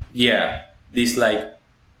this like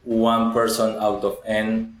one person out of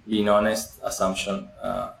n being honest assumption.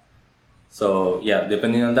 So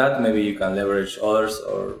depending on that, maybe you can leverage others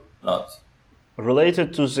or not.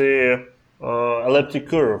 Related to the elliptic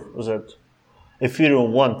curve that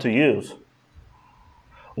Ethereum want to use,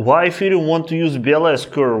 why Ethereum want to use BLS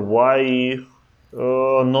curve? Why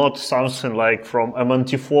not something like from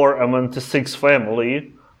MNT4, MNT6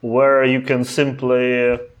 family, where you can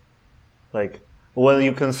simply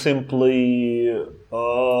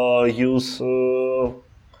use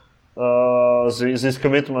this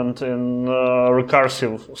commitment in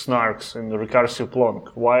recursive snarks, in recursive Plonk?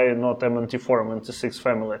 Why not MNT4, MNT6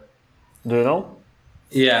 family? Do you know?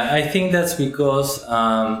 Yeah, I think that's because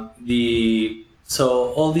all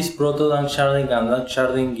this proto-dump sharding and dump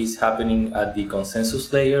sharding is happening at the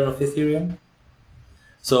consensus layer of Ethereum.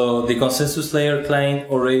 So the consensus layer client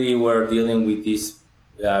already were dealing with this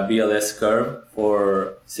BLS curve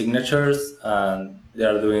for signatures, and they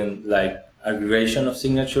are doing like aggregation of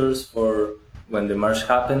signatures for when the merge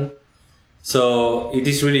happened. So it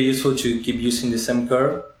is really useful to keep using the same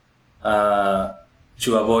curve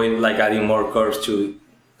to avoid like adding more curves to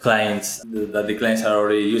clients that the clients are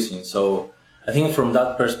already using. So I think from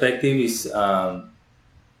that perspective is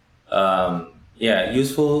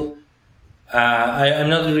useful. I'm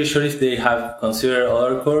not really sure if they have considered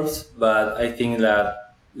other curves, but I think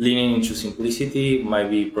that leaning into simplicity might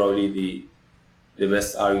be probably the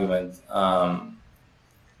best argument.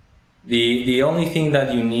 The only thing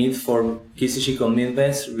that you need for KZG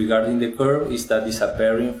commitments regarding the curve is that it's a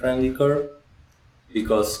pairing-friendly curve,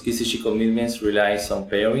 because KZG commitments relies on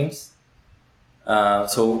pairings.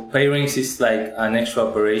 So pairings is like an extra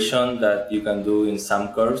operation that you can do in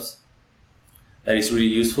some curves that is really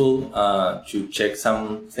useful to check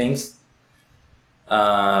some things.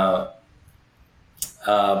 But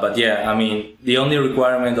yeah, I mean, the only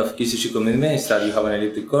requirement of KZG commitment is that you have an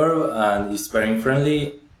elliptic curve and it's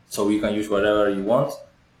pairing-friendly, so you can use whatever you want.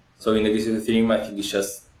 So in the case of Ethereum, I think it's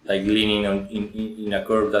just like leaning on in a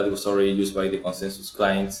curve that was already used by the consensus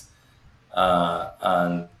clients,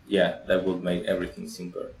 and yeah, that would make everything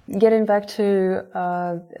simpler. Getting back to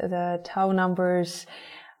the tau numbers,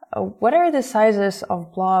 what are the sizes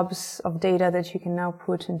of blobs of data that you can now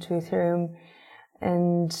put into Ethereum,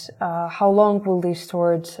 and how long will they be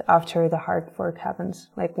stored after the hard fork happens,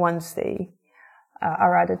 like once they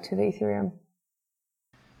are added to the Ethereum?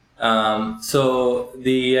 So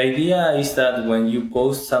the idea is that when you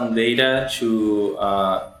post some data to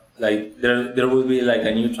like there will be like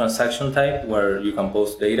a new transaction type where you can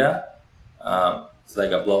post data. It's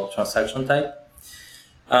like a blob transaction type,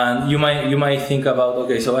 and you might think about,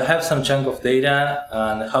 okay, so I have some chunk of data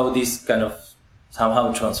and how this kind of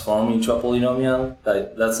somehow transform into a polynomial.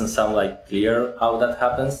 That doesn't sound like clear how that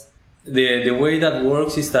happens. The way that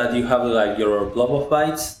works is that you have like your blob of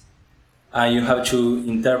bytes, and you have to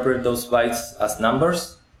interpret those bytes as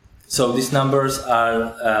numbers. So these numbers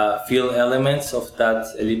are field elements of that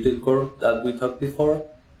elliptic curve that we talked before.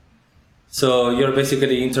 So you're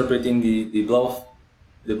basically interpreting the blob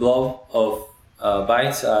of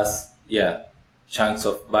bytes as chunks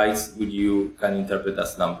of bytes which you can interpret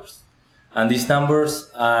as numbers. And these numbers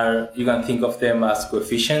you can think of them as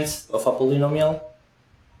coefficients of a polynomial.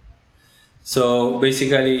 So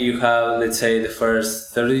basically you have, let's say, the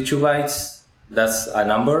first 32 bytes, that's a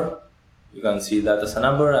number. You can see that as a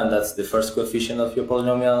number, and that's the first coefficient of your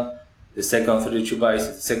polynomial. The second 32 bytes is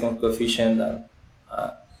the second coefficient, and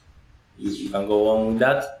you can go on with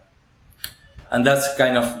that. And that's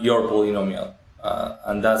kind of your polynomial.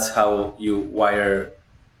 And that's how you wire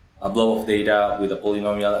a blob of data with a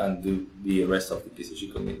polynomial and do the rest of the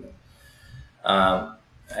KZG commitment.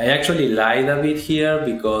 I actually lied a bit here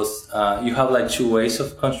because you have like two ways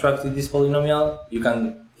of constructing this polynomial. You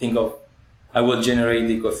can think of, I will generate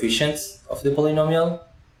the coefficients of the polynomial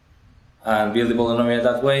and build the polynomial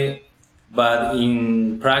that way. But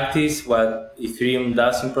in practice, what Ethereum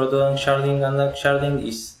does in proto sharding and lock sharding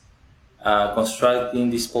is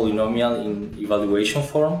constructing this polynomial in evaluation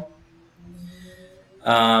form.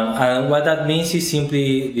 And what that means is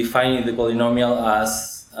simply defining the polynomial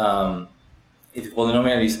as if the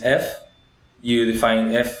polynomial is f, you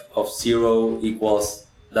define f of 0 equals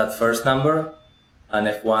that first number, and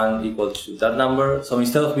f1 equals to that number. So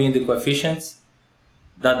instead of being the coefficients,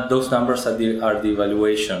 those numbers are the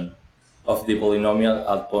evaluation of the polynomial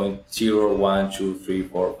at point 0, 1, 2, 3,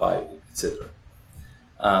 4, 5, etc.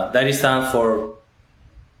 That is done for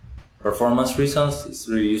performance reasons. It's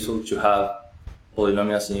really useful to have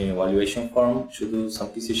polynomials in evaluation form to do some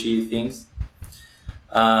KZG things.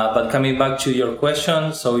 But coming back to your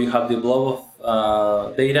question, so you have the blob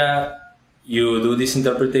of data, you do this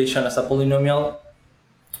interpretation as a polynomial,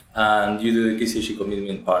 and you do the KZG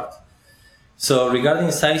commitment part. So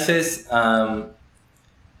regarding sizes,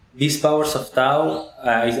 these powers of tau,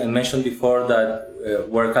 I mentioned before that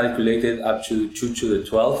were calculated up to 2 to the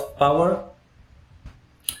 12th power.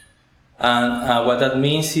 And what that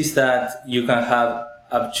means is that you can have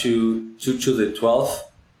up to 2 to the 12th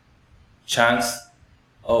chunks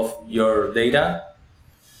of your data,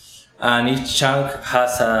 and each chunk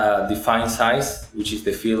has a defined size, which is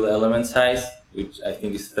the field element size, which I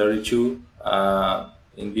think is 32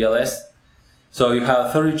 in BLS. So you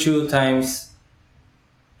have 32 times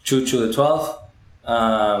 2 to the 12th,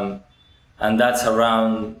 and that's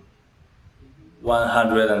around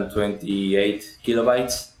 128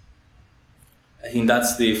 kilobytes. I think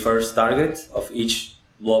that's the first target of each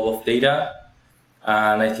blob of data,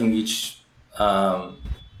 and I think each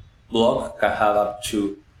block can have up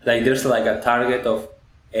to, like, there's like a target of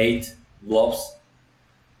 8 blobs.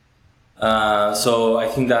 So I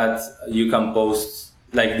think that you can post,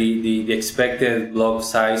 like the expected blob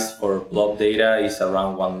size for blob data is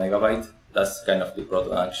around 1 megabyte. That's kind of the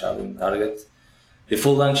proto-dank sharding target. The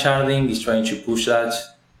full dank sharding is trying to push that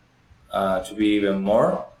to be even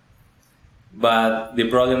more. But the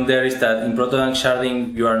problem there is that in proto-dank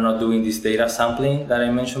sharding, you are not doing this data sampling that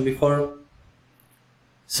I mentioned before.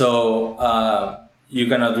 So you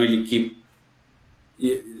cannot really keep,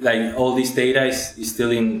 like, all this data is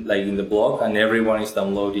still in the block, and everyone is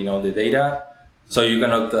downloading all the data. So you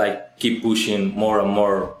cannot like keep pushing more and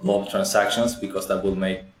more blob transactions, because that will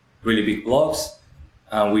make really big blocks.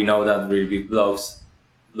 And we know that really big blocks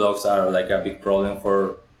are like a big problem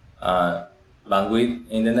for bandwidth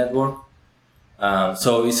in the network.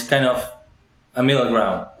 So it's kind of a middle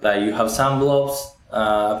ground. Like you have some blobs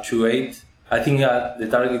up to 8. I think the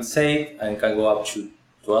target is 8 and can go up to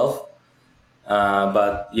 12.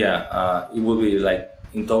 But yeah, it will be like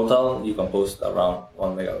in total you can post around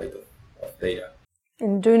 1 megabyte of data.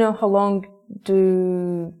 And do you know how long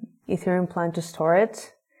do Ethereum plan to store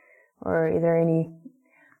it? Or are there any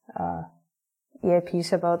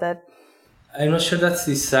EIPs about that? I'm not sure that's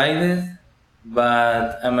decided,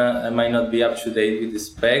 but I might not be up to date with the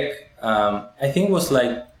spec. I think it was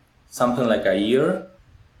like something like a year.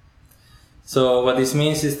 So what this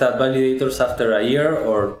means is that validators after a year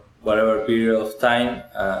or whatever period of time,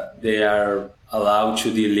 they are allowed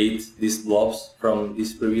to delete these blobs from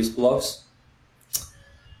these previous blocks.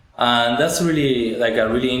 And that's really like a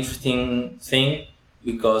really interesting thing,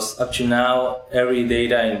 because up to now, every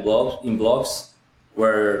data in blocks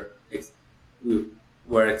we're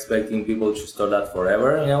expecting people to store that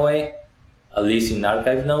forever in a way, at least in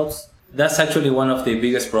archive nodes. That's actually one of the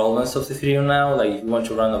biggest problems of Ethereum now. Like if you want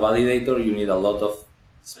to run a validator, you need a lot of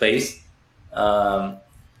space. The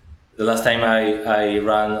last time I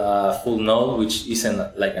ran a full node, which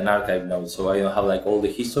isn't like an archive node, so I don't have like all the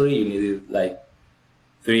history. You needed like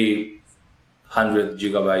 300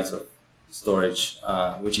 gigabytes of storage,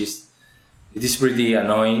 which is pretty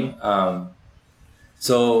annoying.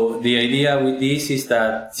 So the idea with this is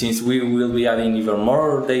that since we will be adding even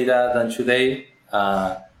more data than today,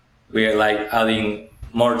 we are like adding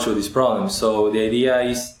more to this problem. So the idea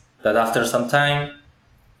is that after some time,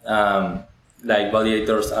 like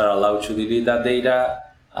validators are allowed to delete that data,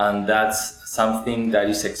 and that's something that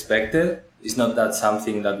is expected. It's not that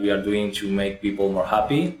something that we are doing to make people more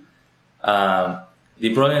happy.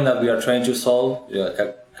 The problem that we are trying to solve,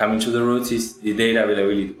 coming to the roots, is the data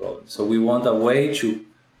availability problem. So we want a way to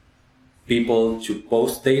people to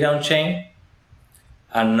post data on chain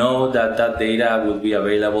and know that that data will be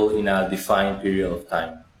available in a defined period of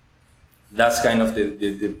time. That's kind of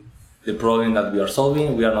the problem that we are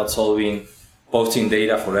solving. We are not solving posting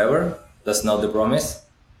data forever. That's not the promise,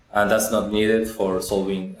 and that's not needed for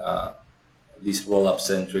solving this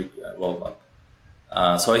rollup-centric roadmap.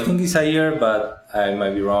 So I think it's a year, but I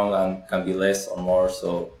might be wrong and can be less or more.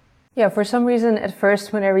 So yeah, for some reason, at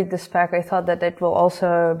first when I read the spec, I thought that it will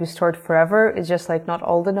also be stored forever. It's just like not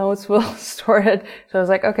all the nodes will store it. So I was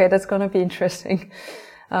like, okay, that's going to be interesting.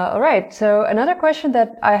 All right. So another question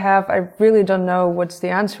that I have, I really don't know what's the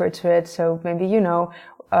answer to it. So maybe you know,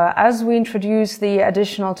 as we introduce the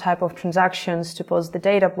additional type of transactions to post the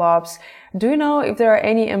data blobs, do you know if there are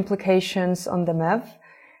any implications on the MEV,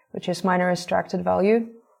 which is miner extracted value,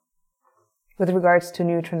 with regards to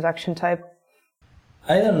new transaction type?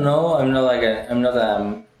 I don't know. I'm not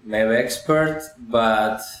a MEV expert,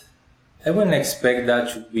 but I wouldn't expect that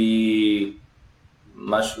to be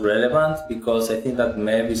much relevant, because I think that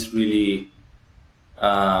MEV is really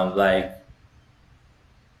like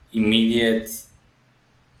immediate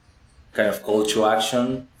kind of call to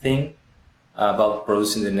action thing about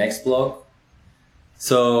producing the next block.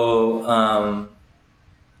 So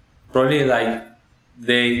probably like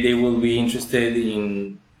they will be interested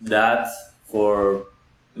in that for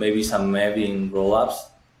maybe some MEV in rollups,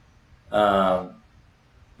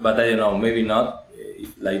 but I don't know, maybe not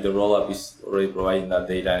if like the rollup is already providing that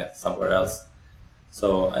data somewhere else.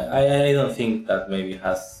 So I don't think that maybe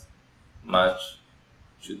has much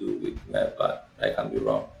to do with MEV, but I can be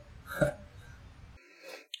wrong.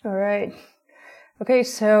 All right. Okay,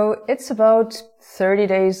 so it's about 30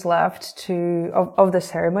 days left of the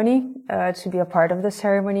ceremony, to be a part of the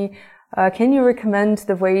ceremony. Can you recommend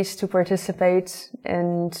the ways to participate,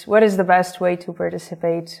 and what is the best way to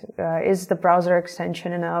participate? Is the browser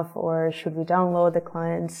extension enough, or should we download the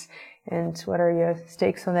clients? And what are your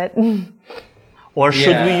takes on it? Or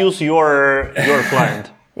should we use your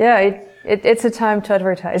client? Yeah, it's a time to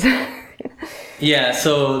advertise. Yeah,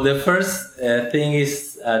 so the first thing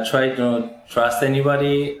is try not trust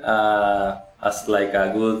anybody as like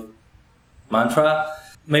a good mantra.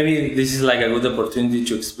 Maybe this is like a good opportunity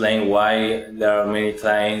to explain why there are many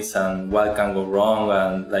clients and what can go wrong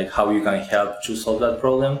and like how you can help to solve that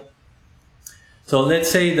problem. So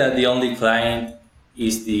let's say that the only client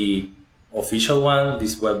is the official one,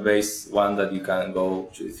 this web-based one that you can go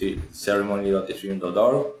to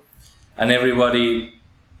ceremony.ethereum.org, and everybody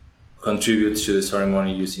contributes to the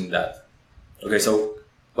ceremony using that. Okay, so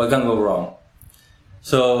what can go wrong?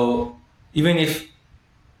 So even if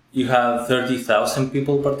you have 30,000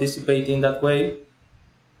 people participating that way,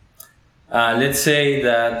 let's say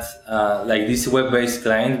that like this web-based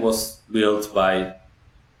client was built by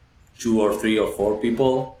 2 or 3 or 4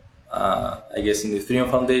 people, I guess in the Ethereum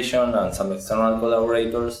Foundation and some external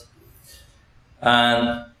collaborators.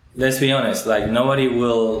 And let's be honest, like nobody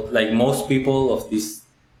will, like most people of these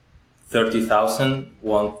 30,000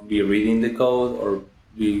 won't be reading the code or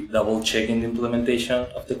be double checking the implementation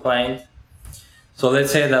of the client. So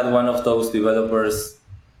let's say that one of those developers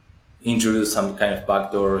introduced some kind of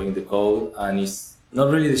backdoor in the code and is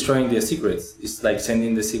not really destroying the secrets. It's like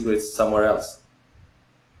sending the secrets somewhere else.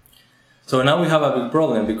 So now we have a big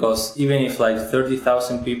problem, because even if like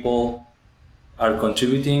 30,000 people are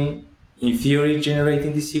contributing, in theory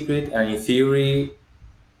generating the secret and in theory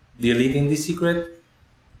deleting the secret,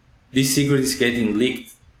 this secret is getting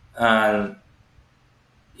leaked. And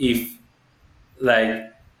if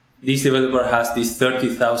like this developer has these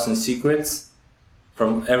 30,000 secrets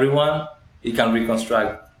from everyone, it can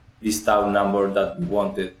reconstruct this tau number that we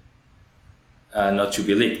wanted not to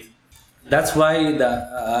be leaked. That's why,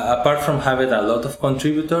 apart from having a lot of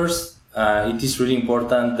contributors, it is really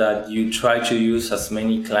important that you try to use as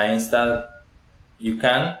many clients that you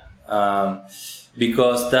can,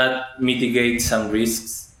 because that mitigates some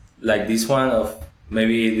risks like this one of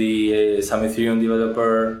maybe some Ethereum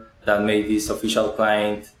developer that made this official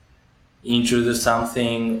client introduce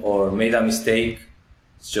something or made a mistake.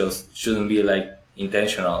 It just shouldn't be like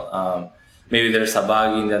intentional. Maybe there's a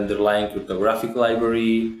bug in the underlying cryptographic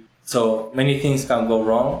library. So many things can go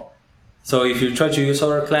wrong. So if you try to use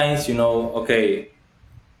other clients, you know, okay,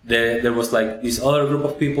 there was like this other group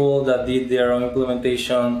of people that did their own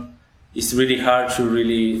implementation. It's really hard to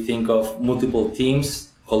really think of multiple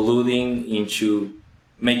teams colluding into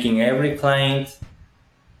making every client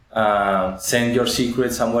send your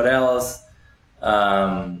secret somewhere else.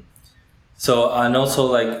 So, and also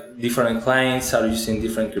like different clients are using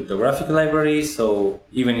different cryptographic libraries. So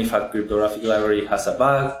even if a cryptographic library has a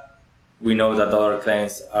bug, we know that other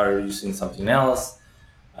clients are using something else.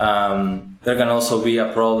 There can also be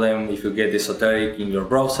a problem if you get esoteric in your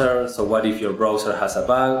browser. So what if your browser has a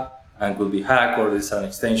bug and could be hacked, or there's an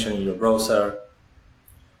extension in your browser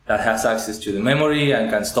that has access to the memory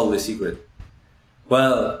and can stole the secret?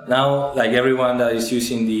 Well, now like everyone that is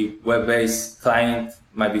using the web-based client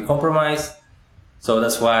might be compromised. So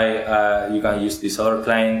that's why you can use this other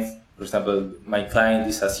client. For example, my client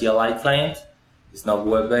is a CLI client. It's not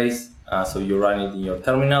web-based. So you run it in your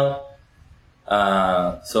terminal.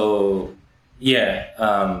 So yeah,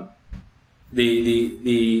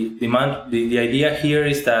 the idea here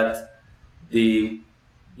is that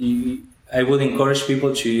I would encourage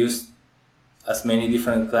people to use as many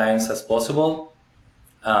different clients as possible.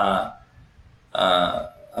 I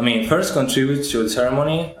mean, first contribute to the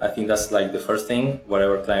ceremony. I think that's like the first thing,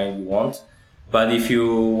 whatever client you want. But if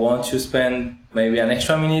you want to spend maybe an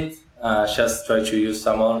extra minute, just try to use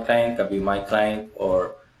some other client. Can be my client,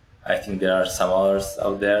 or I think there are some others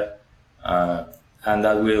out there, and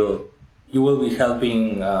that you will be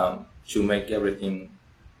helping to make everything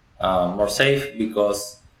more safe,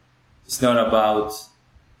 because it's not about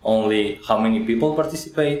only how many people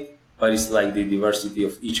participate, but it's like the diversity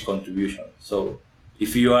of each contribution. So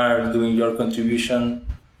if you are doing your contribution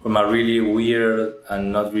from a really weird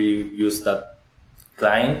and not really used that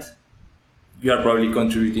client, you are probably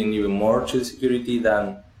contributing even more to the security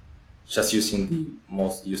than just using the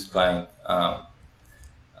most used client.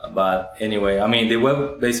 But anyway, I mean, the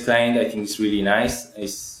web-based client, I think is really nice.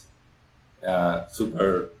 It's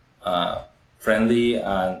super friendly,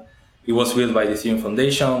 and it was built by the Ethereum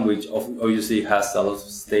Foundation, which obviously has a lot of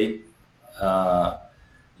stake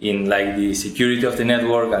in like the security of the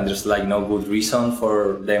network, and there's like no good reason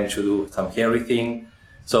for them to do some hairy thing.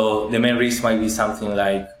 So the main risk might be something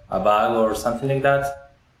like a bug or something like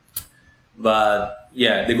that. But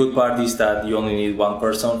yeah, the good part is that you only need one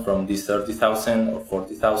person from these 30,000 or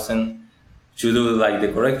 40,000 to do like the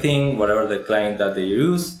correct thing, whatever the client that they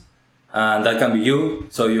use. And that can be you,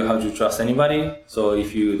 so you have to trust anybody. So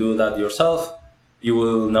if you do that yourself, you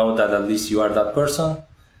will know that at least you are that person.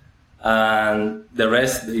 And the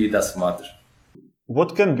rest, it doesn't matter.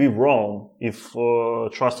 what can be wrong if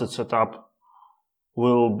trusted setup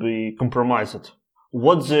will be compromised?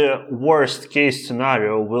 What the worst case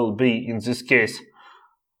scenario will be in this case?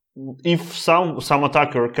 If some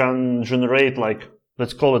attacker can generate, like,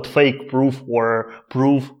 let's call it fake proof or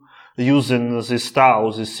proof using this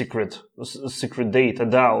TAO, this secret data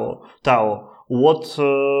TAO, what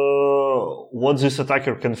this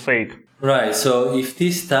attacker can fake? Right. So if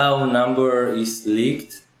this TAO number is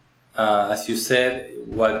leaked, as you said,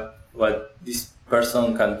 what this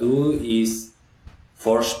person can do is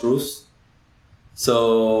forge proofs.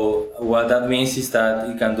 So what that means is that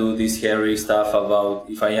he can do this hairy stuff about,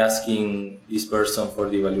 if I'm asking this person for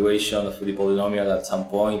the evaluation of the polynomial at some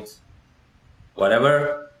point,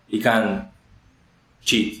 whatever, he can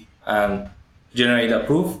cheat and generate a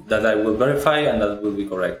proof that I will verify and that will be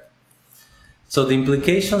correct. So the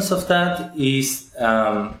implications of that is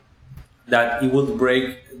that it would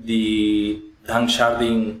break the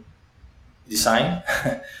danksharding design.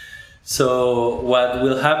 So what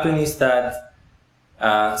will happen is that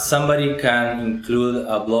somebody can include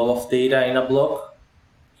a blob of data in a block,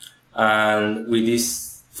 and with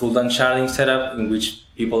this full danksharding setup in which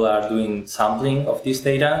people are doing sampling of this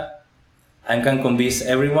data, and can convince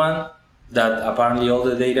everyone that apparently all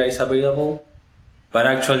the data is available, but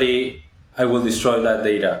actually I will destroy that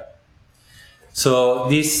data. So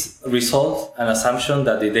this result, an assumption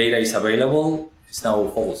that the data is available, is now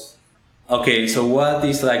false. Okay, so what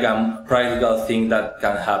is like a practical thing that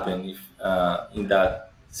can happen if in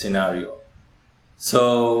that scenario?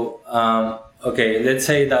 So, okay, let's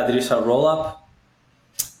say that there is a rollup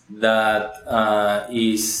that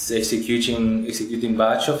is executing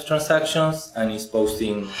batch of transactions and is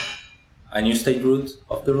posting a new state root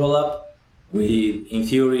of the rollup with, in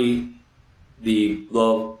theory, the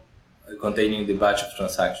blob containing the batch of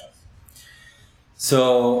transactions.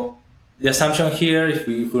 So the assumption here, if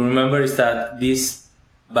we remember, is that this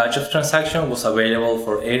batch of transaction was available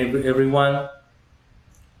for everyone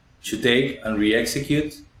to take and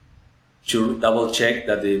re-execute to double check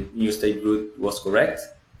that the new state root was correct.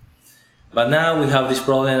 But now we have this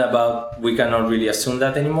problem about we cannot really assume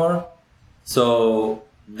that anymore. So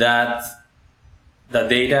that the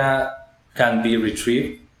data can be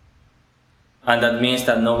retrieved, and that means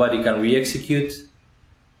that nobody can re-execute.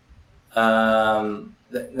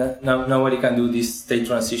 Nobody can do this state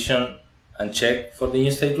transition and check for the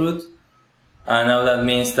new state root. And now that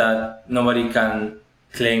means that nobody can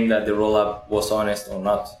claim that the rollup was honest or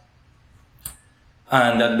not.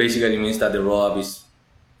 And that basically means that the rollup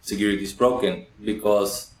security is broken,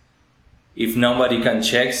 because if nobody can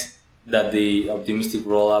check that the optimistic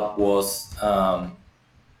rollup was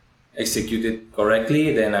executed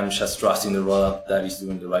correctly, then I'm just trusting the rollup that is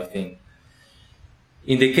doing the right thing.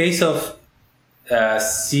 In the case of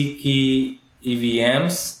C-key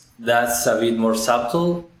EVMs, that's a bit more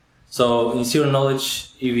subtle. So in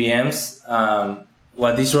zero-knowledge EVMs,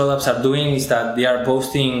 what these rollups are doing is that they are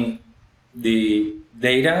posting the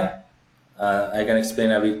data. I can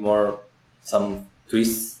explain a bit more, some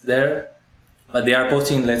twists there. But they are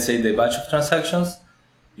posting, let's say, the batch of transactions,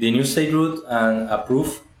 the new state root, and a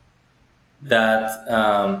proof that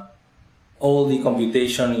all the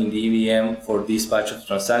computation in the EVM for this batch of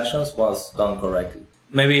transactions was done correctly.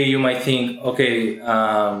 Maybe you might think, okay,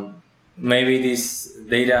 maybe this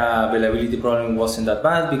data availability problem wasn't that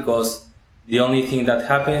bad, because the only thing that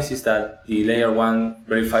happens is that the layer 1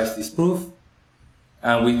 verifies this proof,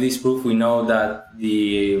 and with this proof we know that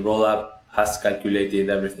the rollup has calculated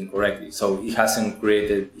everything correctly. So it hasn't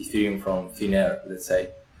created Ethereum from thin air, let's say.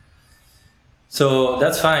 So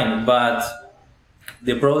that's fine, but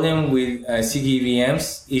the problem with C-key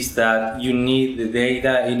EVMs is that you need the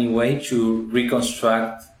data anyway to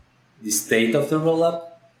reconstruct the state of the rollup.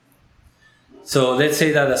 So let's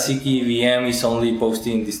say that a C-key EVM is only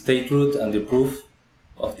posting the state root and the proof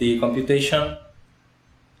of the computation,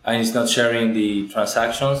 and it's not sharing the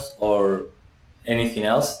transactions or anything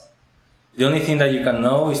else. The only thing that you can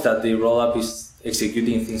know is that the rollup is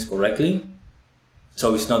executing things correctly,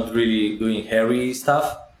 so it's not really doing hairy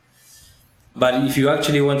stuff. But if you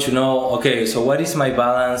actually want to know, okay, so what is my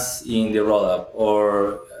balance in the rollup?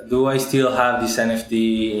 Or do I still have this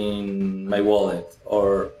NFT in my wallet?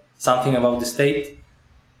 Or something about the state?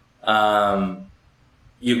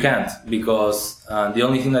 You can't, because the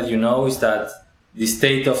only thing that you know is that the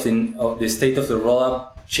state of the rollup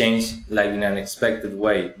changed like in an unexpected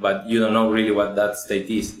way, but you don't know really what that state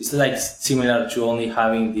is. It's like similar to only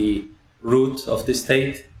having the root of the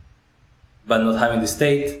state, but not having the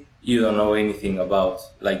state. You don't know anything about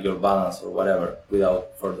like your balance or whatever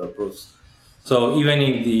without further proofs. So even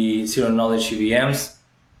in the zero-knowledge EVMs,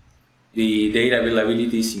 the data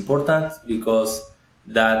availability is important because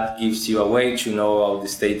that gives you a way to know about the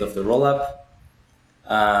state of the rollup,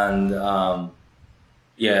 and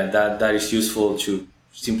that is useful to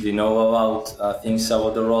simply know about things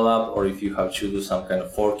about the rollup, or if you have to do some kind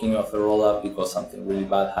of forking of the rollup because something really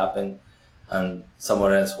bad happened and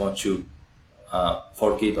someone else wants to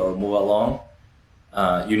fork it or move along,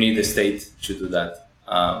 you need the state to do that.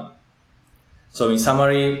 So in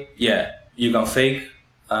summary, you can fake,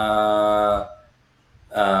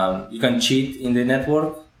 you can cheat in the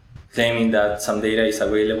network, claiming that some data is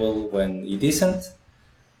available when it isn't,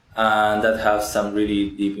 and that has some really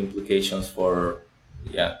deep implications for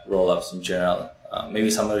rollups in general. Maybe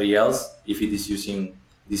somebody else, if it is using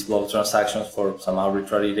these block transactions for some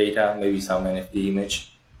arbitrary data, maybe some NFT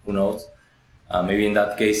image, who knows? Maybe in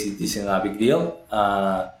that case it isn't a big deal,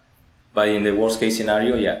 but in the worst case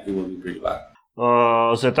scenario, it will be pretty bad.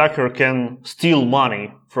 The attacker can steal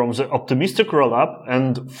money from the optimistic rollup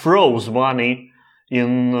and froze money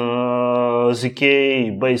in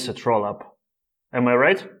ZK-based rollup. Am I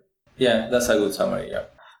right? Yeah, that's a good summary, yeah.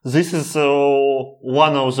 This is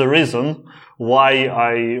one of the reasons why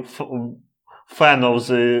I fan of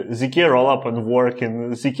the ZK rollup and work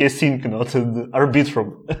in ZK Sync, not in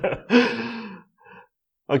Arbitrum.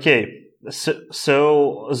 Okay,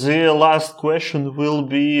 so the last question will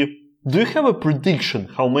be, do you have a prediction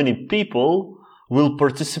how many people will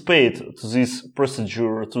participate to this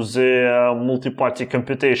procedure, to the multi-party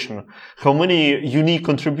computation? How many unique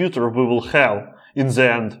contributors we will have in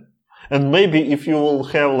the end? And maybe if you will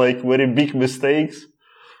have like very big mistakes,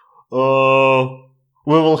 we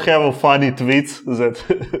will have a funny tweet that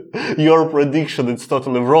your prediction is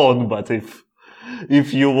totally wrong, but if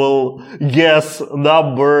you will guess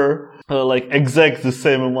number like exact the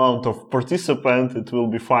same amount of participants, it will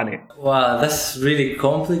be funny. Wow, that's really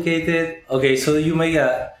complicated. Okay, so you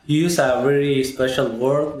use a very special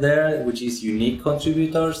word there, which is unique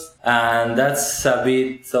contributors, and that's a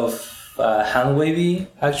bit of hand wavy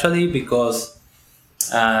actually, because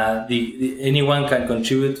anyone can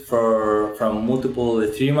contribute from multiple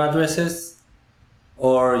Ethereum addresses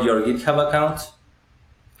or your GitHub account.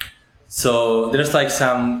 So there's like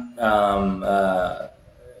some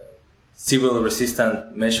Sybil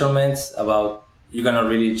resistant measurements about you cannot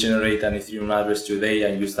really generate an Ethereum address today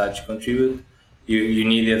and use that to contribute. You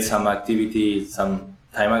needed some activity some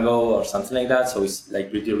time ago or something like that, so it's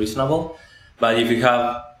like pretty reasonable. But if you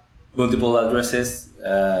have multiple addresses,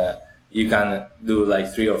 you can do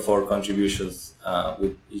like 3 or 4 contributions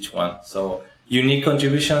with each one. So unique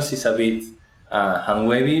contributions is a bit hand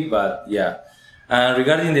wavy, but yeah. And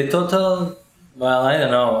regarding the total, well, I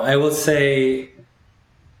don't know. I would say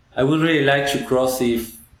I would really like to cross the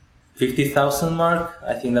 50,000 mark.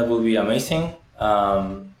 I think that would be amazing.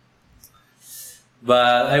 But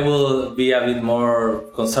I will be a bit more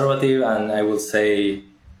conservative, and I will say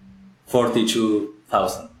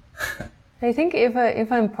 42,000. I think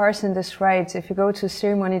if I'm parsing this right, if you go to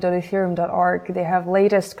ceremony.ethereum.org, they have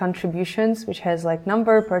latest contributions, which has like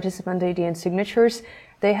number, participant ID, and signatures.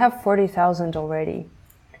 They have 40,000 already.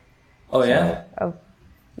 Oh, yeah?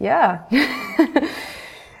 Yeah.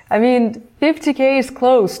 I mean, 50K is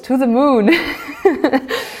close to the moon.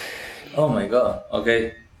 Oh my God.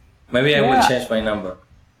 Okay. Maybe I will change my number.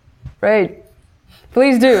 Right.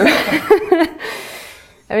 Please do.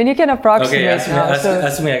 I mean, you can approximate now.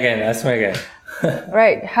 Ask me again.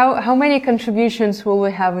 Right. How many contributions will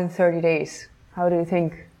we have in 30 days? How do you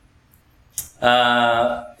think?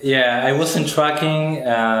 I wasn't tracking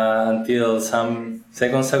until some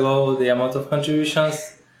seconds ago the amount of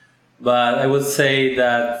contributions, but I would say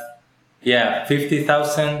that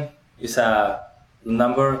 50,000 is a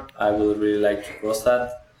number. I would really like to cross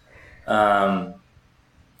that. I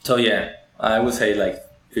would say like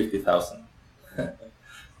 50,000.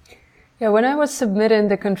 Yeah, when I was submitting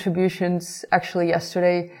the contributions actually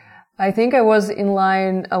yesterday, I think I was in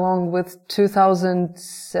line along with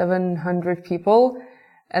 2,700 people.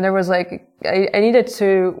 And there was like, I needed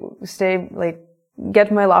to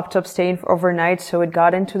get my laptop staying overnight so it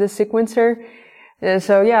got into the sequencer.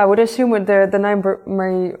 I would assume the number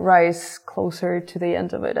may rise closer to the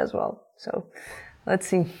end of it as well. So let's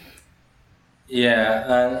see.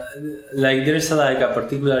 Yeah, there's a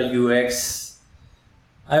particular UX,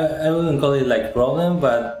 I wouldn't call it like problem,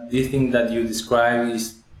 but the thing that you describe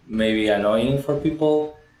is maybe annoying for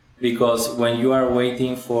people, because when you are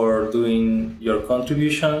waiting for doing your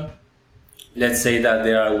contribution, let's say that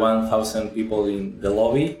there are 1,000 people in the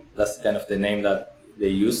lobby, that's kind of the name that they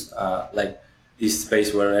use, like this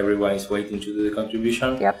space where everyone is waiting to do the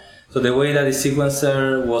contribution. Yep. So the way that the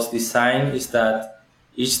sequencer was designed is that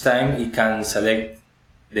each time it can select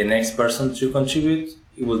the next person to contribute,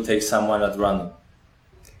 it will take someone at random.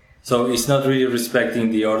 So it's not really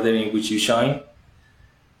respecting the order in which you join.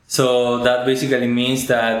 So that basically means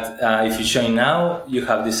that if you join now, you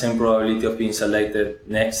have the same probability of being selected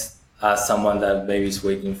next as someone that maybe is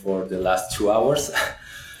waiting for the last 2 hours.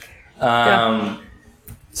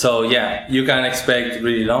 So yeah, you can expect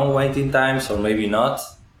really long waiting times or maybe not.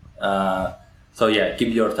 So yeah,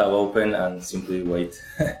 keep your tab open and simply wait.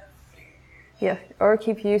 Yeah, or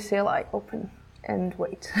keep your CLI open and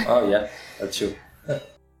wait. Oh yeah, that's true.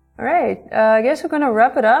 All right, I guess we're going to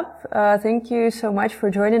wrap it up. Thank you so much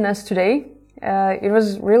for joining us today. It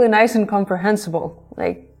was really nice and comprehensible.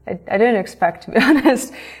 Like, I didn't expect, to be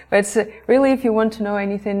honest. But it's really, if you want to know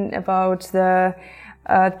anything about the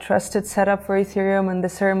trusted setup for Ethereum and the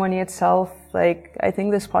ceremony itself, like, I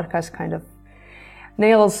think this podcast kind of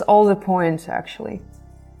nails all the points, actually.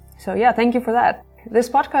 So yeah, thank you for that. This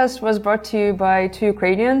podcast was brought to you by 2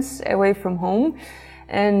 Ukrainians away from home.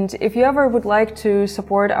 And if you ever would like to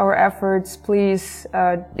support our efforts, please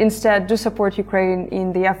instead do support Ukraine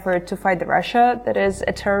in the effort to fight Russia, that is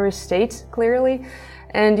a terrorist state, clearly.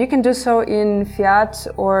 And you can do so in fiat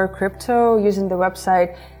or crypto using the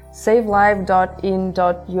website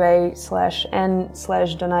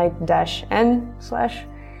savelive.in.ua/n/donate-n/.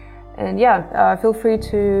 And yeah, feel free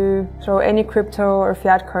to throw any crypto or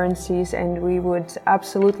fiat currencies and we would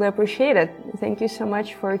absolutely appreciate it. Thank you so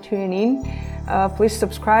much for tuning in. Please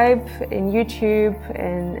subscribe in YouTube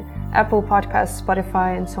and Apple Podcasts,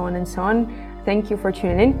 Spotify, and so on and so on. Thank you for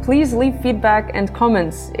tuning in. Please leave feedback and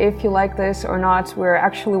comments if you like this or not. We're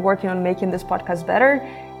actually working on making this podcast better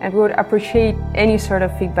and we would appreciate any sort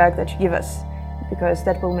of feedback that you give us because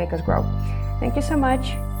that will make us grow. Thank you so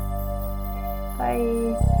much.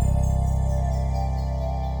 Bye.